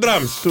μπακέτα του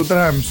drums. Του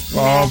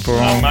drums.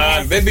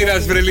 Αμάν, δεν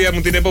πειράζει βρελία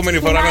μου, την επόμενη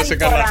φορά να σε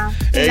καλά.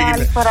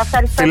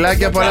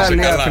 Φιλάκια πολλά,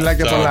 Λία,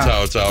 φιλάκια πολλά.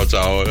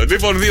 Τσαο.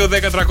 Λοιπόν, 2,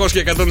 10, 300 και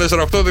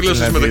 148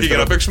 δηλώσεις συμμετοχή για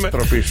να παίξουμε.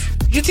 Τροπή σου.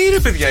 Γιατί είναι,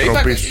 παιδιά,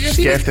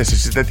 σκέφτεσαι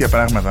εσύ τέτοια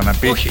πράγματα να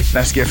πει?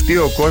 Να σκεφτεί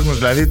ο κόσμος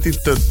δηλαδή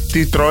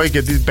τι τρώει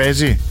και τι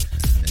παίζει.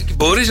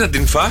 Μπορείς να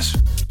την φας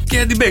και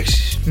να την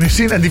παίξεις.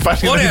 Εσύ να την φας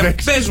και να την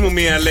παίξεις. Ωραία, πες μου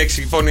μία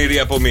λέξη πονηρή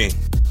από μη.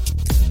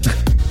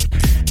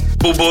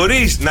 Που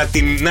μπορείς να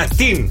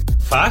την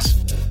φας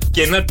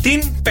και να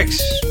την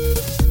παίξεις.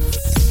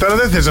 Τώρα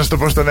δεν θες να σου το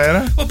πω στον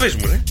αέρα. Πες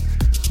μου, ρε.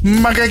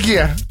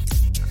 Μακακία.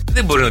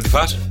 Δεν μπορεί να τη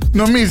φας.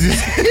 Νομίζεις?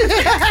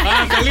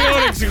 Καλή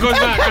όρεξη,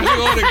 Κώστα, καλή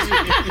όρεξη.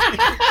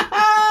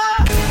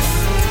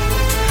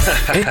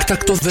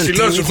 Έκτακτο δελτίο.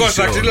 Ξυλώσου,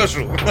 Κώστα,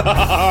 ξυλώσου.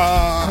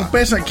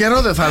 Πέσα,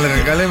 καιρό δεν θα έλεγα.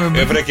 Καλέ,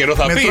 βρε, καιρό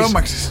θα πεις.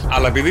 Τρόμαξες.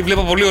 Αλλά επειδή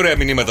βλέπω πολύ ωραία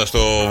μηνύματα στο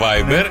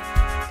Viber,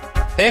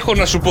 έχω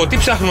να σου πω τι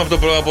ψάχνουμε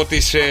από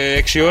τις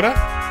 6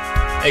 ώρα.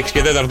 6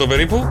 και 4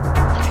 περίπου.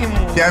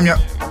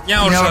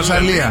 Μια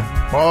Ορσαλία.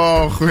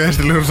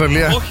 Χρειάζεται λίγο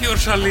Ορσαλία. Όχι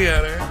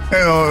Ορσαλία, ρε.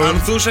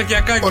 Ανθούσα και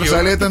Ακάκιο.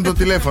 Ορσαλία ήταν το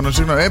τηλέφωνο,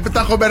 συγγνώμη. Τα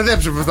έχω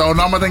μπερδέψει, τα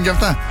ονόματα είναι και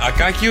αυτά.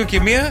 Ακάκιο και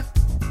μία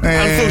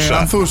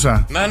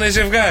Ανθούσα. Να είναι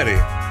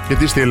ζευγάρι. Και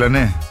τι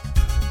στείλανε?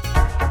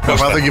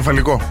 Παπάδο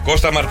κεφαλικό.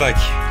 Κώστα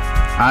Μαρτάκη.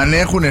 Αν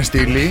έχουν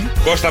στείλει.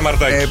 Κώστα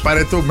Μαρτάκη.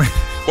 Παρετούμε.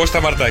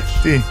 Κώστα Μαρτάκη.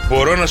 Τι?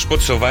 Μπορώ να σου πω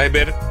ότι στο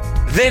Viber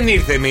δεν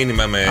ήρθε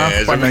μήνυμα με.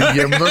 Αχ,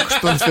 Παναγία μου, δόξα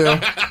τω Θεώ.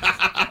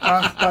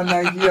 Αχ,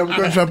 Παναγία μου,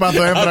 κόψα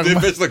πάθω έφραγμα. Άντε,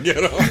 πες τον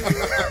καιρό.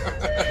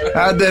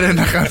 Άντε ρε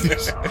να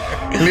χάθεις.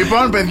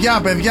 Λοιπόν,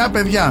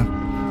 παιδιά.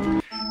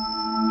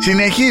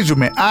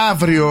 Συνεχίζουμε.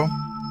 Αύριο,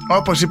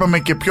 όπως είπαμε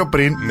και πιο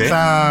πριν,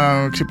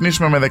 θα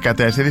ξυπνήσουμε με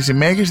 14. Η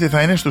μέγιστη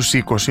θα είναι στους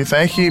 20. Θα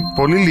έχει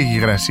πολύ λίγη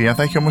υγρασία,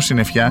 θα έχει όμως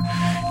συννεφιά.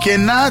 Και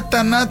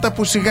να τα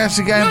που σιγά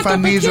σιγά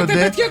εμφανίζονται.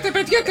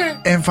 Πετιέται.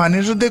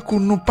 Εμφανίζονται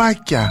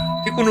κουνουπάκια.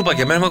 Τι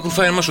κουνουπάκια? Εμένα μου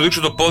φάει να σου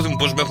δείξω το πόδι μου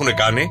πώς με έχουν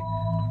κάνει.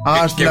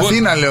 Στην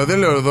Αθήνα λέω, δεν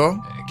λέω εδώ.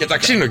 Και τα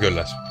ξύνω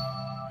κιόλας.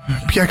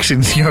 Ποια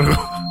ξύνεις,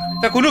 Γιώργο?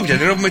 Τα κουνούπια,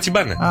 την ώρα που με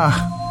τσιμπάνε.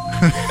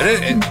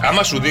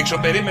 Άμα σου δείξω,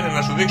 περίμενε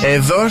να σου δείξω.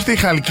 Εδώ στη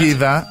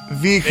Χαλκίδα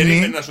δείχνει.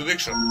 Περίμενε να σου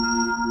δείξω.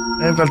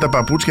 Έβγαλε τα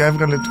παπούτσια,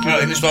 έβγαλε.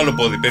 Είναι στο άλλο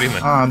πόδι, περίμενε.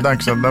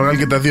 Εντάξει, θα τα βγάλει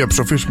και τα δύο,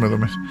 ψοφήσουμε εδώ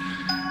μέσα.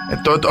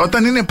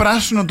 Όταν είναι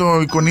πράσινο το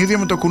εικονίδιο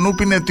με το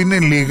κουνούπι, είναι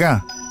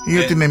λίγα ή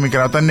ότι είναι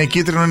μικρά? Όταν είναι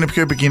κίτρινο είναι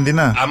πιο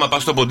επικίνδυνα. Άμα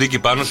πας στο ποντίκι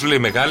πάνω σου λέει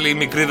μεγάλη ή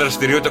μικρή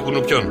δραστηριότητα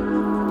κουνουπιών.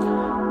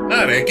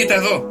 Να ρε, κοίτα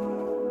εδώ.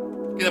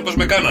 Κοίτα πώς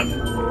με κάνανε.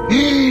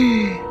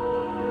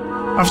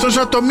 Αυτό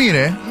σαν το μη,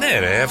 ρε. Ναι,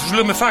 ρε, αφού σου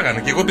λέω με φάγανε.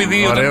 Και εγώ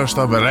επειδή. Ωραίο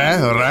το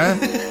ωραία.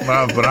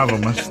 Μπράβο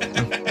μας.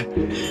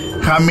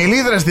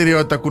 Χαμηλή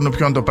δραστηριότητα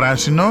κουνουπιών το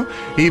πράσινο,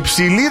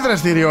 υψηλή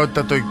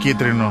δραστηριότητα το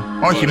κίτρινο.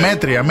 Όχι,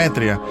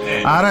 μέτρια.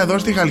 Άρα εδώ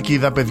στη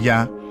Χαλκίδα,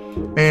 παιδιά,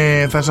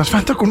 θα σας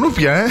φάνε τα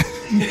κουνούπια,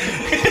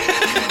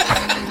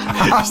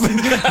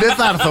 Δεν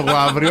θα έρθω εγώ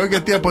αύριο,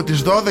 γιατί από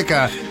τις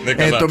 12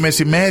 το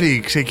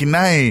μεσημέρι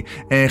ξεκινάει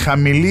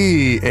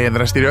χαμηλή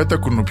δραστηριότητα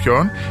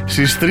κουνουπιών.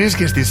 Στις 3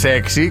 και στις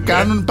 6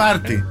 κάνουν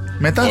πάρτι.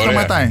 Μετά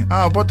σταματάει.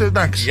 Οπότε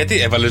εντάξει.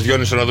 Γιατί έβαλες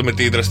Διόνυσο να δούμε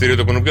τη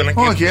δραστηριότητα των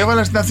κουνουπιών? Όχι,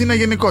 έβαλα στην Αθήνα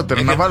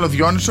γενικότερα. Να βάλω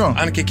Διόνυσο.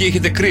 Αν και εκεί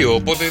έχετε κρύο,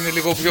 οπότε είναι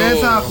λίγο πιο. Δεν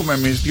θα έχουμε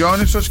εμείς.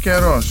 Διόνυσος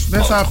καιρός.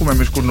 Δεν θα έχουμε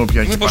εμείς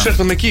κουνούπια. Μήπως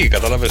έρθουμε εκεί,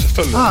 καταλαβες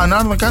αυτό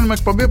λέω. Να κάνουμε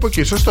εκπομπή από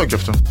εκεί. Σωστό και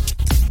αυτό.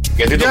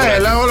 Γιατί το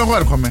έλα, όλο εγώ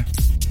έρχομαι.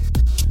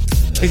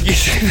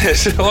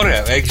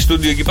 Ωραία, έχεις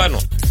στούντιο εκεί πάνω?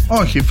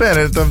 Όχι,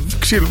 φέρε το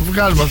ξύλο.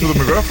 Βγάλουμε αυτό το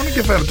μικρόφωνο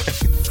και φέρε το.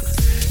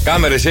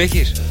 Κάμερες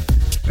έχεις?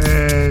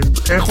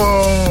 Έχω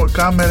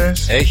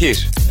κάμερες.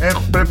 Έχεις?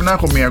 Πρέπει να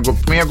έχω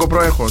μία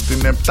GoPro έχω.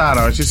 Την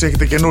 7. Εσείς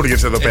έχετε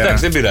καινούργιες εδώ πέρα.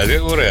 Εντάξει, δεν πειράζει.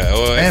 Ωραία.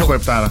 Έχω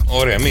 7.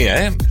 Ωραία,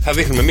 μία, Θα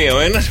δείχνουμε μία ο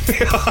ένας,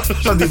 μία ο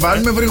άλλος. Θα τη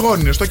βάλουμε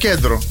βρυγόνιο στο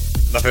κέντρο.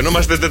 Να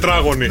φαινόμαστε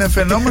τετράγωνοι. Να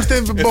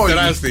φαινόμαστε μπόλοι.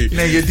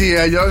 Ναι, γιατί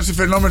αλλιώς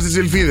φαινόμαστε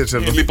ζελφίδες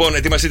εδώ. Λοιπόν,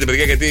 ετοιμαστείτε,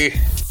 παιδιά,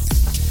 γιατί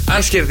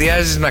αν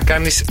σχεδιάζεις να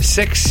κάνεις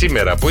σεξ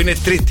σήμερα, που είναι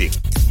Τρίτη,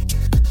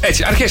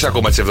 έτσι, αρχές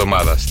ακόμα της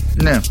εβδομάδας,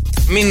 ναι,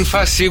 μην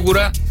φας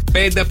σίγουρα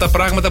 5 από τα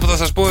πράγματα που θα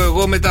σας πω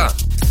εγώ μετά.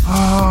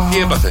 Τι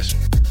έπαθες?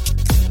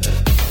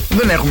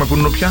 Δεν έχουμε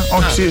κουνούπια.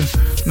 Όχι.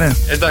 Ναι.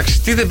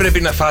 Εντάξει, τι δεν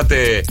πρέπει να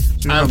φάτε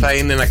αν θα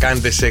είναι να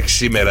κάνετε σεξ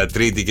σήμερα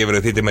Τρίτη και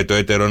βρεθείτε με το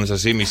έτερον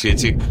σας ήμιση,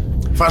 έτσι?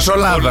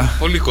 Φασολάδα.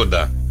 Πολύ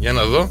κοντά. Για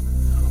να δω.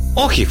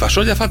 Όχι,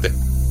 φασόλια φάτε.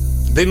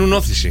 Δίνουν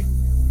όθηση.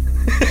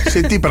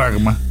 Σε τι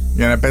πράγμα?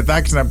 Για να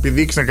πετάξεις, να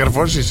πηδήξεις, να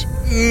καρφώσεις?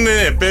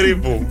 Ναι,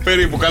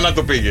 περίπου. Καλά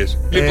το πήγες.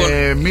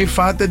 Λοιπόν, μη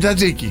φάτε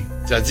τζατζίκι.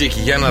 Τζατζίκι,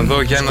 για να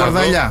δω, για να δω.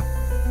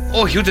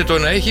 Όχι, ούτε το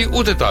ένα έχει,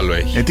 ούτε το άλλο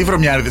έχει. Τι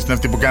βρωμιάριδες είναι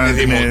αυτοί που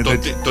κάνετε?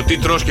 Το τι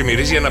τρως και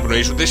μυρίζει για να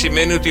πνοήσεις σου δεν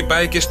σημαίνει ότι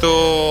πάει και στο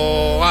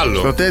άλλο.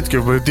 Στο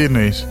τέτοιο, τι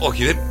εννοείς?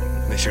 Όχι, δεν.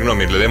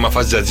 Συγγνώμη, δηλαδή, άμα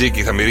φας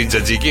τζατζίκι, θα μυρίζει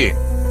τζατζίκι?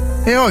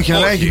 Όχι,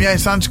 αλλά έχει μια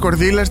εσάνση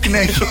κορδίλας, την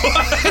έχει.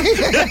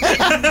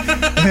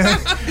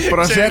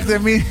 Προσέχτε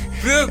μη.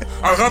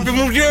 Αγάπη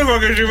μου, τι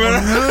έφαγε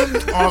σήμερα?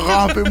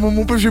 Αγάπη μου,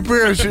 μου πες η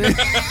πίεση.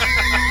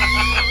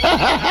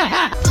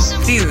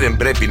 Τι δεν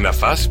πρέπει να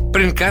φας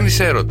πριν κάνεις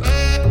έρωτα?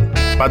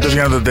 Πάντως,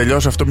 για να το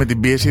τελειώσω αυτό με την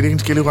πίεση,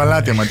 ρίχνεις και λίγο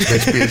αλάτι άμα τη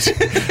θες πίεση.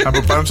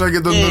 Από πάνω σαν και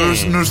τον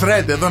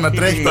νουστρέτ εδώ να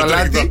τρέχει το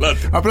αλάτι.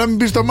 Απλά μην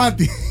μπει στο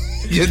μάτι.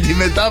 Γιατί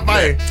μετά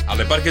πάει.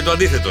 Αλλά υπάρχει και το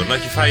αντίθετο, να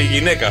έχει φάει η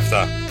γυναίκα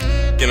αυτά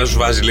και να σου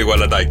βάζει λίγο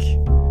αλατάκι.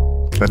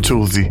 Τα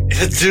τσούδι.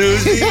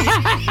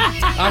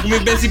 Αχ,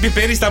 μην πέσει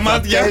πιπέρι στα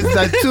μάτια.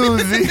 Τα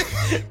τσούδι.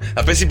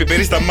 Θα πέσει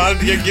πιπέρι στα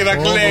μάτια και να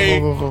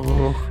κλαίει.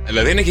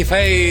 Δηλαδή, αν έχει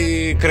φάει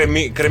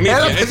κρεμμύδια.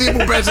 Έλα, παιδί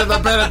μου, πες εδώ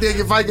πέρα τι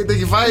έχει φάει και τι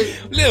έχει φάει.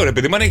 Λέω, ρε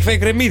παιδί μου, αν έχει φάει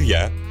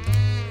κρεμμύδια,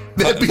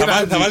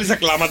 θα βάλεις τα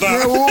κλάματα.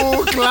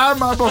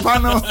 Κλάμα από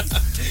πάνω.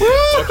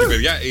 Όχι,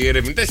 παιδιά, οι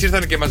ερευνητές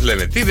ήρθαν και μας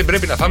λένε τι δεν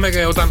πρέπει να φάμε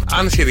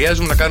αν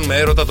σχεδιάζουμε να κάνουμε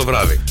έρωτα το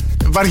βράδυ.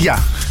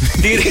 Βαριά.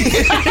 Τύρι.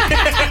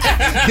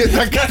 Και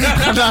θα κάνει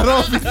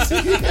αναρρόφηση.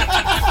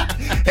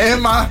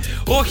 Αίμα.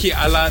 Όχι,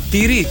 αλλά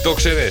τυρί, το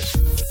ξέρεις?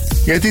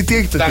 Γιατί τι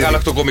έχει το Τα τυρί?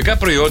 γαλακτοκομικά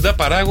προϊόντα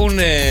παράγουν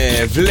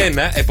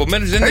βλένα,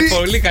 επομένως δεν είναι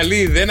πολύ καλή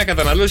ιδέα να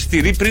καταναλώσεις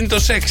τυρί πριν το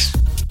σεξ.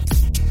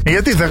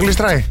 Γιατί θα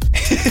γλιστράει.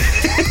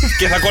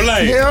 Και θα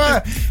κολλάει.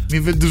 Μη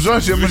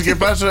βεντουζώσει όμως και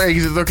πάσο.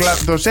 Έχεις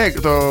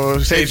το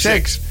safe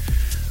sex.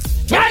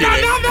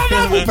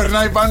 Που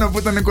περνάει πάνω που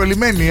ήταν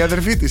κολλημένη η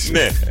αδερφή της.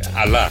 Ναι,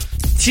 αλλά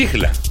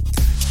τσίχλα.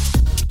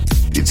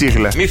 Τι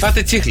τσίχλα? Μη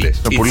φάτε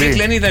τσίχλες. Η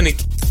τσίχλα είναι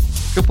ιδανική.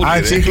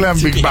 Τσίχλα,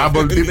 big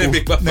bubble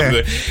τύπου.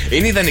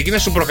 Είναι ιδανική να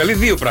σου προκαλεί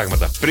δύο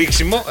πράγματα: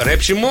 πρίξιμο,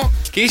 ρέψιμο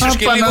και ίσως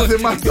και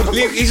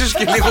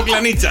λίγο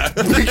κλανίτσα.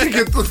 Μπήκε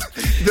και το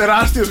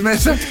τεράστιος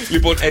μέσα.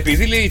 Λοιπόν,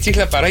 επειδή λέει η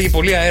τσίχλα παράγει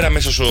πολύ αέρα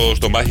μέσα στο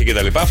στομάχι και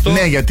τα λοιπά, αυτό.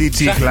 Ναι, γιατί η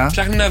τσίχλα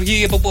ψάχνει να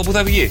βγει από πού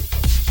θα βγει.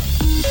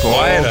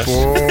 Ο αέρας.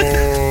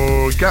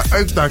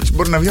 Εντάξει,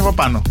 μπορεί να βγει από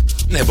πάνω.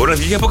 Ναι, μπορεί να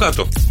βγει από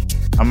κάτω.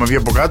 Άμα βγει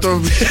από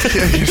κάτω,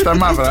 στα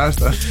μαύρα,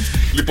 άστα.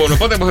 Λοιπόν,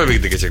 οπότε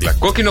αποφεύγετε και τσίχλα.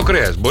 Κόκκινο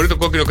κρέας. Μπορεί το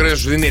κόκκινο κρέας να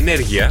σου δίνει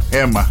ενέργεια.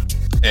 Αίμα.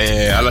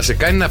 Αλλά σε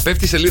κάνει να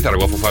πέφτει σε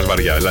λίθαργο αφού φας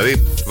βαριά.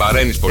 Δηλαδή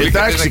βαραίνεις πολύ.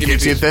 Εντάξει, και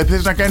εσύ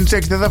θες να κάνεις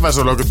σεξ, δεν θα φας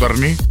ολόκληρο το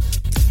αρνί.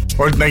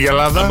 Όλη την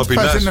αγελάδα.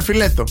 Φας ένα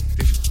φιλέτο.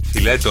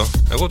 Φιλέτο.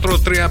 Εγώ τρώω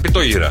 3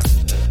 πιτόγυρα.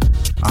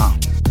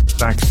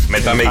 Εντάξει.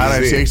 Μετά με άρα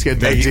εσύ έχεις και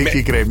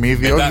τζατζίκι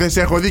κρεμμύδι. Όχι, δεν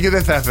σε έχω δει και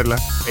δεν θα ήθελα.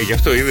 Γι'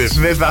 αυτό είδες.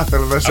 Δεν θα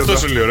ήθελα να σε δω.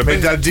 Αυτό σου λέω, ρε. Με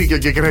τζατζίκια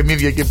και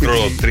κρεμμύδια και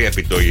πιτόγυρα. Τρώω 3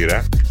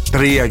 πιτόγυρα.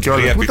 3 και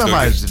όλα. Πού τα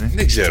βάζεις?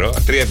 Δεν ξέρω.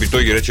 3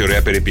 πιτόγυρα έτσι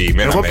ωραία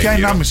περιποιημένα. Εγώ πια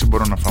 1,5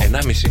 μπορώ να φάω.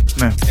 1,5.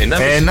 Ναι.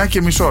 1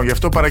 και μισό. Γι'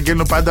 αυτό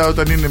παραγγέλνω πάντα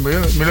όταν είναι.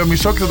 Μιλάω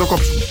μισό και θα το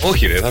κόψω.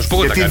 Όχι, ρε, θα σου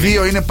πω εγώ. Γιατί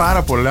 2 είναι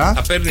πάρα πολλά.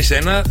 Θα παίρνεις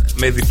ένα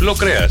με διπλό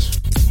κρέας.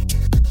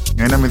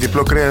 Ένα με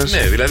διπλό κρέας.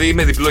 Ναι, δηλαδή ή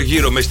με διπλό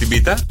γύρο μες στην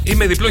πίτα ή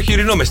με διπλό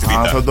χοιρινό μες στην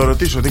πίτα. Θα το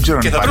ρωτήσω, δεν ξέρω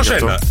αν υπάρχει. Και θα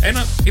τρως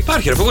ένα.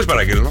 Υπάρχει, ρε, φοβός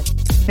παραγγέλνω.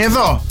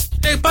 Εδώ.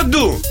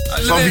 Παντού.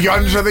 Στο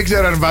Διόνυσο δεν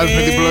ξέρω αν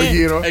βάζουμε διπλό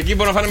γύρο. Εκεί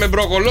μπορώ να φάνε με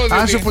μπρόκολο.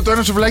 Άσε που το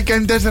ένα σουβλάκι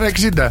κάνει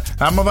 4,60.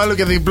 Άμα βάλω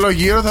και διπλό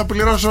γύρο θα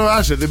πληρώσω.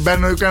 Άσε, δεν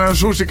παίρνω κανένα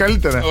σούσι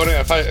καλύτερα.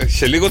 Ωραία,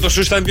 σε λίγο το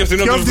σούσι θα είναι πιο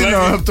φθηνό. Πιο φθηνό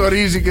από το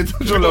ρύζι και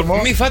το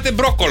σολομό. Μη φάτε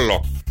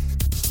μπρόκολο.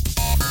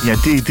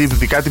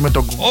 Γιατί κάτι με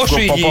το όσο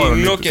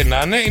υγιεινό και να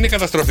είναι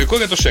καταστροφικό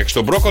για το σεξ.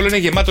 Το μπρόκολο είναι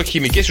γεμάτο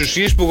χημικές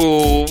ουσίες που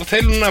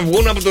θέλουν να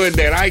βγουν από το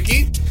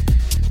εντεράκι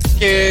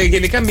και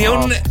γενικά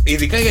μειώνουν,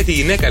 ειδικά για τη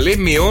γυναίκα λέει,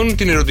 μειώνουν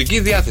την ερωτική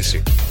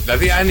διάθεση.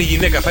 Δηλαδή, αν η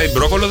γυναίκα φάει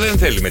μπρόκολο, δεν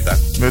θέλει μετά.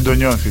 Δεν το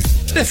νιώθει.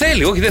 Δεν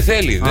θέλει, όχι, δεν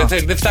θέλει.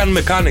 Δεν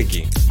φτάνουμε καν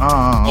εκεί.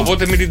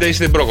 Οπότε μην την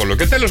ταΐσετε μπρόκολο.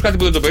 Και τέλος, κάτι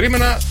που δεν το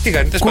περίμενα,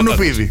 τηγανιτές πατάτες.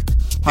 Κουνουπίδι.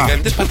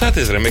 Τηγανιτές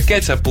πατάτες, ρε, με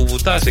κέτσα που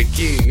βουτάς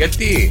εκεί.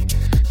 Γιατί.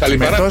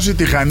 Με τόση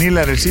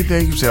τηγανίλα, ρε, εσύ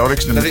έχεις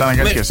όρεξη να μετά να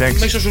κάνεις και σεξ.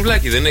 Μέσα στο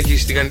σουβλάκι δεν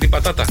έχεις τηγανιτή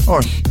πατάτα.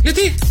 Όχι.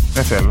 Γιατί.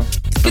 Δεν θέλω.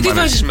 Και τι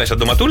βάζεις μέσα,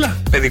 ντοματούλα,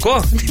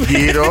 παιδικό.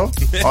 Γύρω,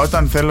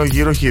 όταν θέλω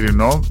γύρω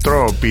χοιρινό,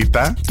 τρώω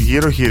πίτα,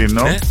 γύρω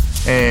χοιρινό,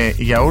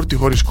 γιαούρτι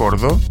χωρίς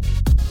κόρδο.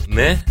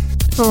 Ναι.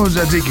 Το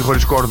τζατζίκι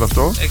χωρίς κόρδο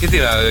αυτό.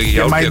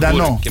 Και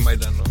μαϊντανό.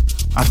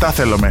 Αυτά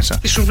θέλω μέσα.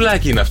 Τι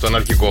σουβλάκι είναι αυτό,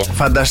 αναρχικό.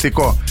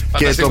 Φανταστικό.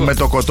 Και το με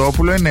το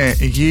κοτόπουλο είναι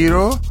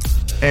γύρω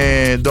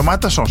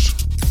ντομάτα σως.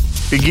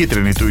 Την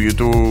κίτρινη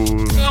του.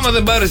 Άμα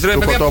δεν πάρεις ρε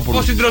παιδιά,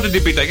 πώς την τρώτε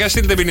την πίτα? Για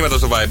στείλτε μηνύματα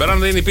στο Viber. Αν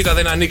δεν είναι η πίτα,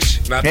 δεν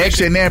ανοίξει.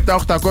 6, 9, 7,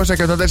 800,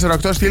 104,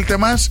 8. Στείλτε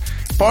μας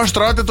πώς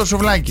τρώτε το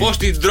σουβλάκι. Πώς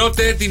την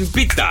τρώτε την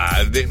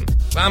πίτα.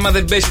 Άμα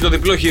δεν πέσει το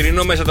διπλό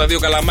χοιρινό μέσα τα δύο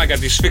καλαμάκια,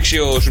 τη σφίξει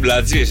ο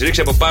σουμπλατζής,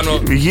 ρίξει από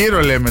πάνω.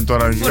 Γύρω λέμε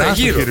τώρα,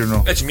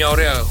 γύρω. Έτσι μια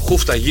ωραία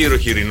χούφτα γύρω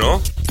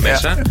χοιρινό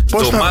μέσα.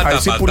 Πώς θα,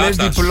 εσύ που λες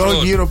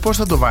διπλό γύρω, πώς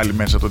θα το βάλει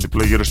μέσα το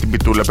διπλό γύρω στην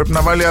πιτούλα? Πρέπει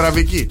να βάλει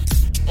αραβική.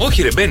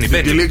 Όχι, ρε, μπαίνει.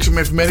 Τη λήξη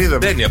με εφημερίδα.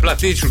 Μπαίνει, απλά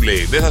τι σου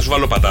λέει. Δεν θα σου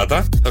βάλω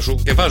πατάτα.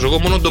 Και βάζω εγώ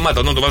μόνο ντομάτα.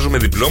 Όταν το βάζω με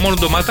διπλό, μόνο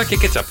ντομάτα και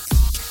κέτσαπ.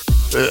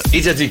 Ή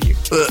τζατζίκι.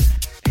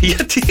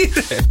 Γιατί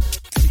ρε?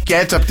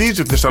 Κέτσαπ, τι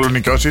είσαι,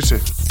 Θεσσαλονικιός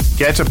είσαι?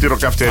 Κέτσαπ, τη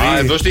ροκαυτερή.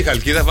 Εδώ στη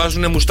Χαλκίδα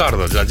βάζουνε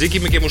μουστάρδα. Τζατζίκι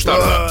με και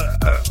μουστάρδα.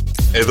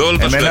 Εδώ όλο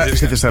το εμένα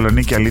στη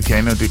Θεσσαλονίκη αλήθεια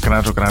είναι ότι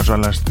κράζω,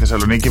 αλλά στη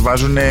Θεσσαλονίκη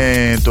βάζουν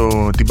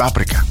την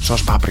πάπρικα.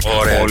 Σως πάπρικα.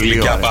 Ωραία,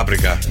 γλυκιά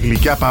πάπρικα.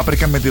 Γλυκιά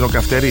πάπρικα με τη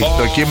ροκαυτερή.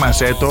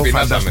 Δοκίμασέ το,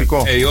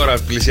 φανταστικό. Η ώρα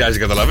πλησιάζει,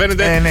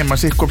 καταλαβαίνετε. Ναι,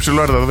 μας έχει κόψει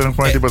λόρδα εδώ, δεν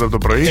έχουμε τίποτα από το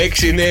πρωί.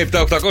 6, 9,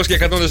 7, 800 και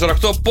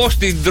 148. Πώς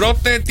την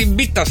τρώτε την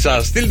πίτα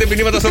σας? Στείλτε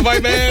μηνύματα στο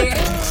Viber.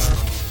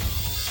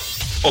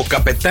 Ο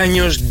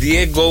καπετάνιος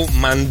Diego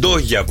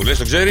Μαντόγια που λες,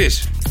 το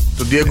ξέρεις?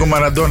 Τον Diego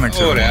Μαραντόνα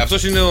ξέρω. Ωραία,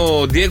 αυτός είναι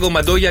ο Diego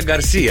Μαντόγια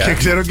Γκαρσία. Και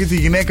ξέρω και τη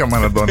γυναίκα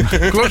Μαραντόνα.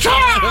 Κλωτσά!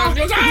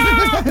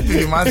 Τη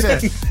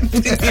θυμάσαι?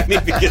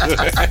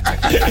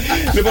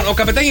 Λοιπόν, ο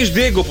καπετάνιος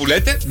Diego που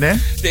λέτε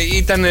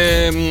ήταν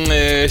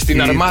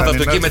στην αρμάδα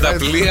του εκεί με τα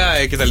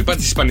πλοία και τα λοιπά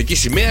της Ισπανικής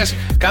σημαίας.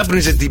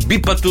 Κάπνιζε την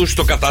πίπα του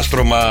στο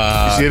κατάστρωμα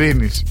της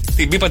Ειρήνης.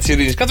 Την πίπα της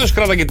Ειρήνης. Καθώς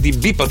κράταγε την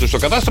πίπα του στο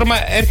κατάστρωμα,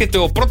 έρχεται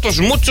ο πρώτος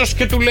Μούτσος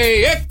και του λέει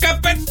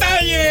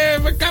καπετάνιε!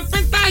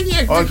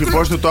 Όχι,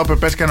 πώς του το είπε,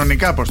 πες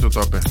κανονικά πώς του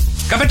το είπε.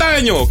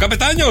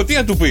 Καπετάνιο, τι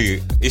να του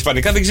πει?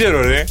 Ισπανικά δεν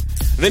ξέρω, ρε.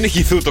 Δεν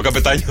έχει θου το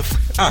καπετάνιο.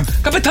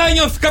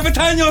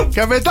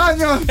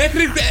 Καπετάνιο!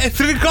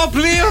 Εχθρικό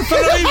πλοίο στο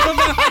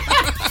ορίζοντα.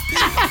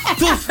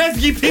 Του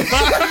φεύγει η πίπα.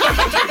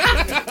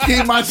 Και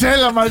η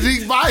Μαρσέλα μαζί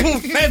πάει.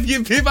 Του φεύγει η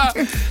πίπα.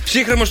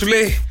 Ψύχρεμος του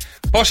λέει,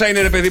 πόσα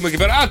είναι ρε παιδί μου εκεί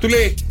πέρα? Του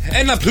λέει,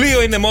 ένα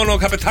πλοίο είναι μόνο,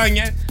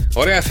 καπετάνια.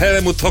 Ωραία,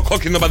 φέρε μου το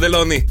κόκκινο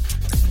παντελόνι.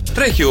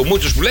 Τρέχει ο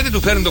Μούτσος που λέτε,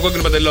 του φέρνει το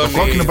κόκκινο παντελόνι. Το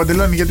κόκκινο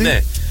παντελόνι, γιατί?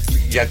 Ναι.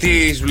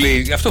 Γιατί σου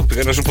λέει, αυτό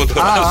πήγα να σου πω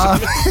τώρα.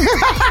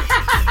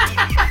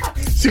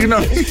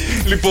 Συγγνώμη.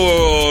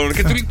 Λοιπόν,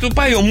 και του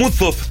πάει ο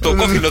Μούτσος το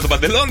κόκκινο το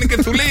παντελόνι και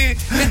του λέει,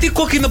 τι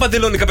κόκκινο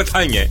παντελόνι,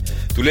 καπετάνιε?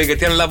 Του λέει,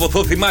 γιατί αν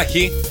λαβωθώ στη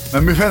μάχη,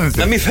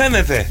 να μην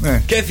φαίνεται.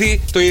 Και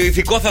έτσι το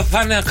ηθικό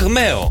θα είναι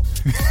ακμαίο.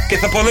 Και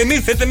θα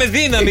πολεμήσετε με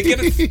δύναμη και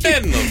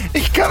στένο.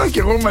 Έχει κάνω κι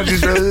εγώ μαζί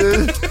σου.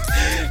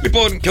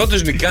 Λοιπόν, και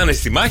όντως νικάνε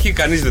στη μάχη,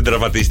 κανείς δεν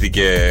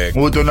τραυματίστηκε.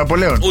 Ούτε ο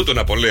Ναπολέον. Όχι ο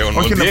Ναπολέον,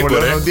 ο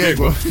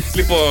Diego.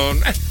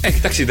 Λοιπόν,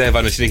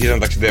 ταξιδεύανε, συνεχίζαν να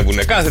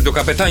ταξιδεύουν. Κάθεται ο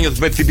καπετάνιος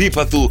με την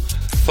πίπα του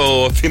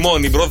στο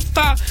θυμόνι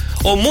μπροστά.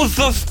 Ο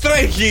Μούτσος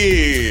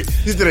τρέχει.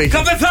 Τι τρέχει?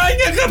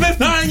 Καπετάνια.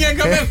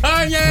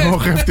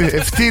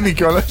 Ευθύνη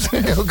κιόλας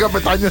ο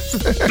καπετάνιος.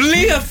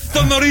 Πλοία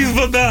στον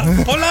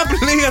ορίζοντα. Πολλά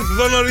πλοία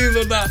στον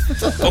ορίζοντα.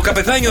 Ο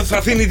καπετάνιος θα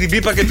αφήνει την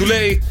πίπα και του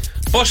λέει,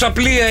 πόσα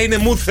πλοία είναι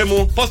μούθε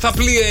μου? Πόσα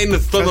πλοία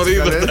είναι στον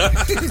ορίζοντα?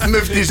 Με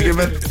φτύσκε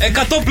με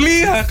 100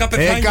 πλοία,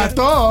 καπετάνια.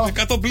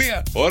 100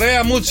 πλοία.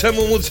 Ωραία, μούτσε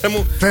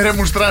μου. Φέρε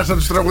μου στράσα να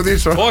τους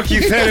τραγουδήσω.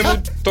 Όχι, φέρε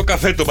μου το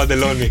καφέ το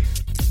παντελόνι.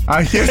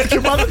 Αγιέστηκε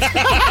πάνω.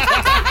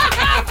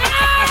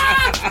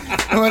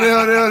 Ωραίο.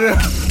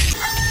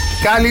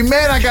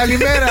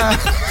 Καλημέρα.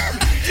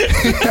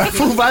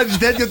 Αφού βάζεις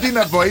τέτοιο, τι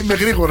να πω, είμαι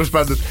γρήγορος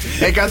πάντως.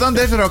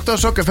 104,8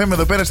 Σοκ FM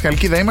εδώ πέρα στη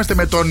Χαλκίδα. Είμαστε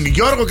με τον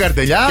Γιώργο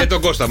Καρτελιά και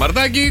τον Κώστα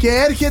Μαρτάκη. Και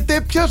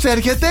έρχεται, ποιος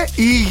έρχεται?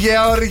 Η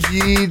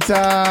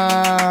Γεωργίτσα.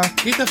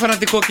 Κοίτα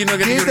φανατικό κοινό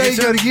για την Γεωργίτσα. Κοίτα η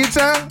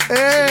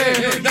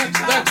Γεωργίτσα.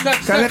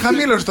 Καλέ,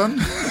 χαμήλως τον.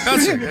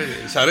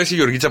 Σ' αρέσει η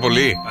Γεωργίτσα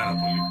πολύ? Πάρα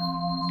πολύ.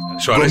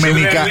 Σου αρέσει?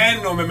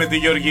 Τρελαίνομαι με τη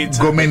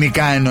Γεωργίτσα.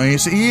 Γκομενικά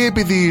εννοείς, ή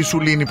επειδή σου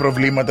λύνει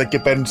προβλήματα και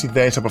παίρνεις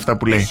ιδέες από αυτά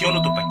που λέει? Έχει όλο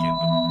το πακέτο.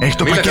 Έχει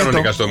το πακέτο.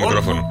 Κανονικά στο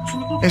μικρόφωνο.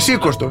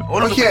 Σήκω το.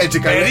 Όχι έτσι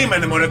καλά.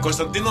 Περίμενε μωρέ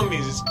Κώστα, τι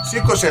νομίζεις?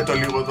 Σήκωσέ το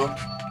λίγο εδώ.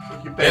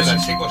 Έλα,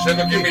 σήκωσέ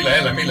το και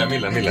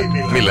μίλα.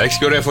 Μίλα, έχεις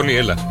και ωραία φωνή,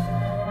 έλα.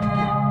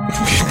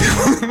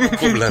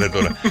 Κόμπλαρε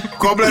τώρα.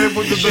 Κόμπλαρε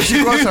που το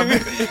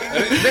σηκώσαμε.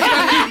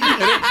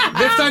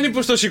 Δεν φτάνει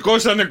πως το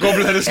σηκώσανε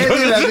κόμπλαρες.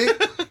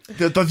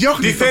 Δηλαδή, το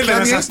διώχνει. Τι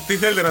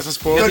θέλετε να σας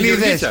πω? Τον Για τη είδες.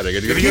 Γεωργίτσα, ρε,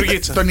 για τη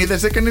Γεωργίτσα. Τον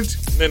είδες, έκανε έτσι.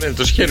 Ναι,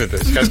 το σχένεται.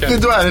 Δεν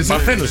του άρεσε.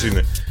 Παρθένος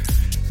είναι.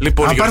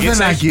 Λοιπόν, η Γεωργίτσα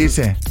Παρθενάκι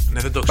είσαι. Ναι,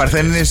 δεν το ξέρω.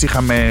 Παρθένη είναι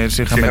συχαμερή.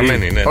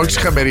 Συχαμένη, ναι. Όχι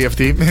συχαμερή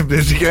αυτή.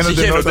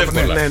 Συχαίνονται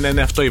εύκολα.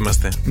 Ναι, αυτό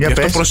είμαστε. Για Γι'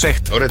 αυτό πες.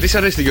 προσέχτε. Ωραία, τι σ'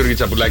 αρέσει τη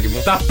Γεωργίτσα, πουλάκι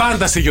μου? Τα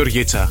πάντα στη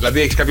Γεωργίτσα.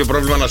 Δηλαδή έχεις κάποιο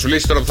πρόβλημα να σου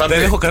λύσει τώρα που θα έρθει?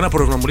 Δεν έχω κανένα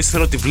πρόβλημα. Μου λύσει,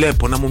 θέλω να τη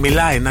βλέπω, να μου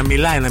μιλάει, να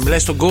μιλάει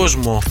στον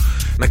κόσμο.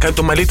 Να κάνει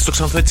το μαλλί της στο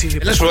ξανθό έτσι.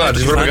 Λες πολλά,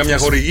 της βρούμε καμιά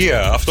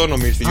χορηγία. Αυτό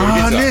νομίζεις τη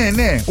Γεωργίτσα?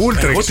 Ναι.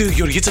 Ούλτρεξ. Εγώ τη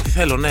Γεωργίτσα τη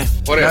θέλω, ναι.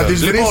 Ωραία. Να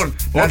της βρεις. Λοιπόν,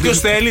 όποιος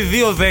θέλει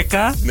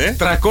 210 Ναι.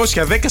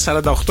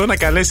 310-48 να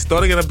καλέσει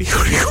τώρα για να μπει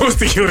χορηγό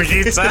στη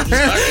Γεωργίτσα.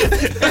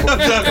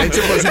 Έτσι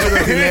όπως είπε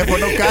το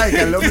τηλέφωνο,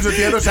 κάηκα. Νόμιζα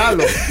ότι έδωσε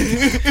άλλο.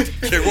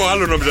 Και εγώ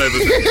άλλο νόμιζα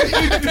έδωσε.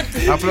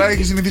 Απλά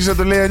έχει συνηθίσει να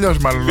το λέει αλλιώς,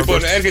 μάλλον.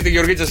 Λοιπόν, έρχεται η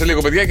Γεωργίτσα σε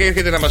λίγο, παιδιά, και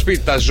έρχεται να μας πει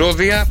τα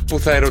ζώδια που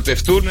θα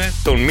ερωτευτούν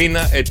τον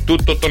μήνα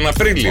ετούτο τον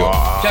Απρίλιο.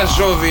 Ποια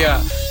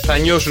ζώδια θα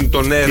νιώσουν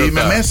τον έρωτα?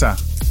 Είμαι μέσα.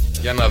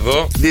 Για να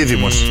δω.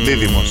 Δίδυμος.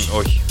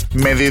 Όχι.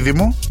 Με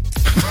δίδυμο.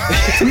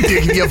 Τι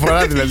έχει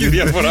διαφορά δηλαδή. Έχει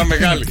διαφορά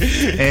μεγάλη.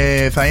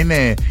 Θα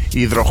είναι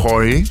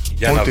υδροχόοι.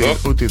 Για να δω.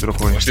 Ούτε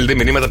υδροχόοι. Στείλτε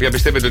μηνύματα ποια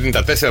πιστεύετε ότι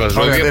είναι τα 4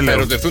 ζώδια δεν που θα λέω.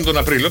 ερωτευτούν τον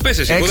Απρίλιο. Πες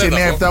εσύ, εγώ 6, δεν τα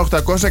 9, πω. 7,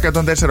 800,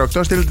 104,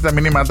 8. Στείλτε τα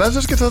μηνύματά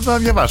σας και θα τα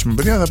διαβάσουμε.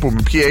 Παιδιά, θα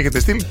πούμε ποιοι έχετε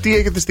στείλει, τι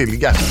έχετε στείλει.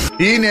 Γεια.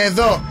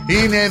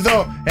 Είναι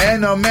εδώ,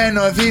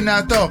 ενωμένο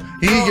δυνατό.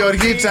 Η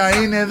Γεωργίτσα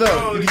είναι εδώ.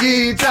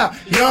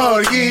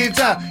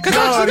 Γεωργίτσα.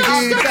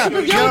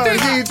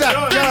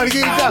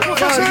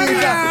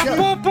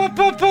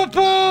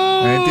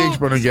 Τι έχεις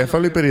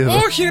πονοκέφαλο ή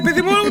περίοδο? Όχι, ρε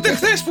παιδί μου, ούτε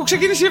χθες που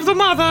ξεκίνησε η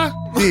εβδομάδα.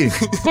 Τι?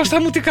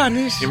 Κώστα μου, τι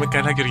κάνεις? Είμαι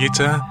καλά,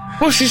 Γεωργίτσα.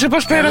 Πώς είσαι,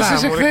 πώς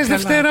πέρασες μωρέ, εχθές καλά.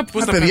 Δευτέρα?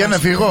 Πώς θα Παιδιά, να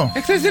περάσω? φύγω.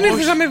 Εχθές δεν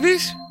ήρθες να με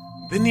δεις?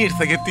 Δεν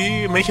ήρθα γιατί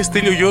με είχε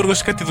στείλει ο Γιώργος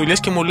σε κάτι δουλειές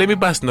και μου λέει μην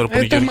πας την ώρα που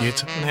είναι η το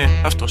Γεωργίτσα. Ναι,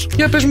 αυτός.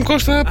 Για πες μου,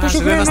 Κώστα, πόσο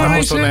Δεν θα στα χρόνο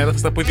πω στον είσαι? αέρα, θα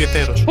στα πω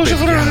ιδιαιτέρως. Πόσο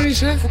χρόνο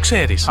είσαι? Αφού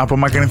ξέρεις.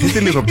 Απομακρυνθείτε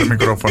λίγο από τα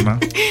μικρόφωνα.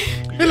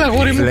 Έλα,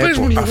 αγόρι μου, πες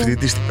μου λίγο. αυτή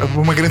τη στιγμή.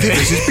 Απομακρυνθείτε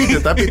εσείς,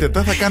 πείτε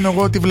τα, θα κάνω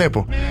εγώ ό,τι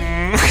βλέπω.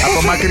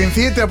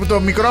 Απομακρυνθείτε από το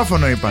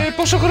μικρόφωνο, είπα.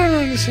 Πόσο χρόνο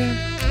είσαι?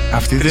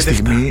 Αυτή τη 37.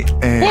 στιγμή.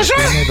 Πόσο?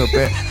 Είναι εδώ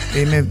πέρα.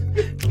 Είναι.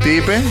 Τι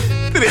είπε?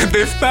 37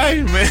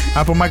 είμαι.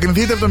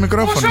 Απομακρυνθείτε από το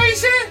μικρόφωνο. Πόσο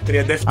είσαι?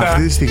 37.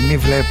 Αυτή τη στιγμή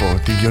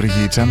βλέπω τη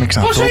Γεωργίτσα με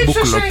ξανθό Πόσο ύψος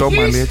μπουκλωτό έχεις?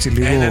 μαλλί έτσι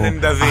λίγο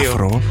 92.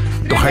 αφρό.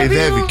 Το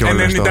χαϊδεύει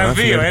κιόλας τώρα. 92,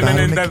 φλερτάρει,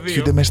 92.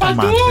 κοιτούνται μέσα στα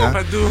Παντού, μάτια.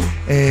 Παντού.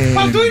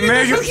 Παντού είναι Ναι,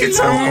 το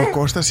Γεωργίτσα χέρι μου. μου. Ο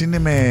Κώστας είναι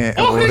με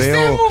Ω, Χριστέ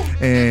ωραίο μου.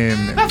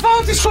 Θα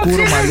φάω τις σκούρο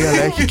φωτιές. μαλλί,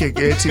 αλλά έχει και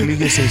έτσι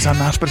λίγες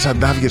σαν άσπρες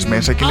αντάβιες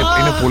μέσα και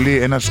είναι πολύ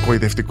ένας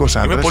γοητευτικός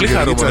άντρας. Είμαι πολύ Η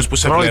Γεωργίτσα χαρούμενος που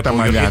σε τρώει βλέπω, τα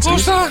μαλλιά Γεωργίτσα.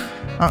 της.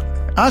 Κώστα,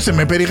 Άσε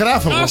με,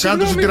 περιγράφω εγώ. Κάνω το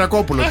συγγνώμη.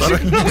 Σωτηρακόπουλο τώρα.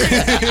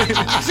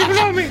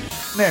 συγγνώμη.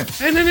 Ναι.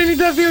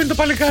 1,92 είναι το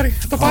παλικάρι.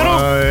 Θα το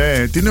πάρω.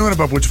 Τι νούμερο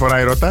παπούτσι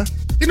φοράει, ρώτα?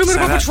 Τι νούμερο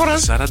παπούτσι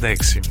φοράς?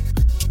 46.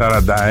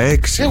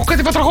 46. Έχω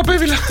κάτι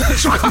πατραχοπέδιλα.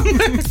 Σου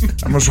κάνουμε.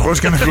 Θα σου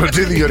χώσει και ένα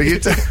κλωτσίδι,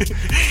 Γεωργίτσα.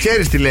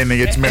 Ξέρεις τι λένε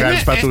για τις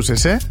μεγάλες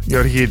πατούσες,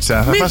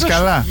 Γεωργίτσα? Θα πας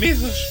καλά.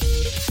 Μύθος.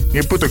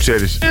 Πού το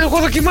ξέρεις? Έχω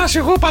δοκιμάσει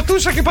εγώ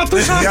πατούσα και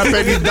πατούσα. Μια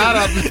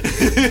 50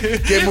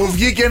 και μου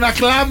βγήκε ένα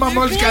κλάμα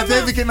μόλις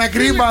κατέβηκε ένα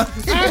κρίμα. Άσε,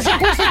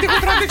 Κώστα, τι έχω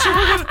τραβήξει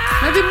εγώ.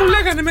 Δηλαδή μου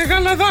λέγανε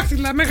μεγάλα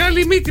δάχτυλα,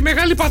 μεγάλη μύτη,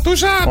 μεγάλη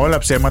πατούσα. Όλα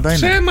ψέματα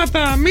είναι.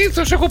 Ψέματα,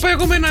 μύθος. Έχω πάει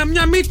εγώ με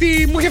μια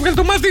μύτη, μου είχε βγάλει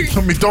το μάτι.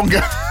 Το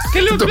Μιτόγκα. Και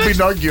λέω Το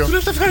Πινόκιο. Του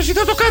λέω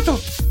ευχαριστώ το κάτω.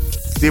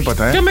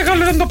 Τίποτα, Πιο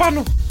μεγάλο ήταν το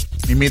πάνω.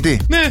 Η μύτη.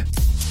 Ναι.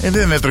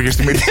 Δεν έτρωγε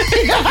στη μύτη.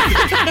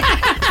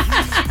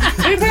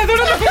 Ήρθα εδώ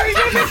να το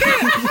κορυφώνετε.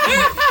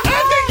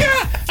 Άντε γεια.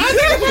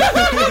 Άντε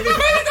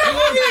πάλι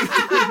τραγούδι.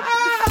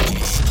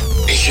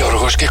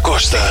 Γιώργος και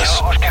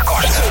Κώστας.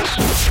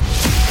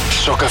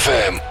 Σοκ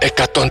FM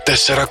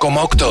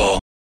 104,8.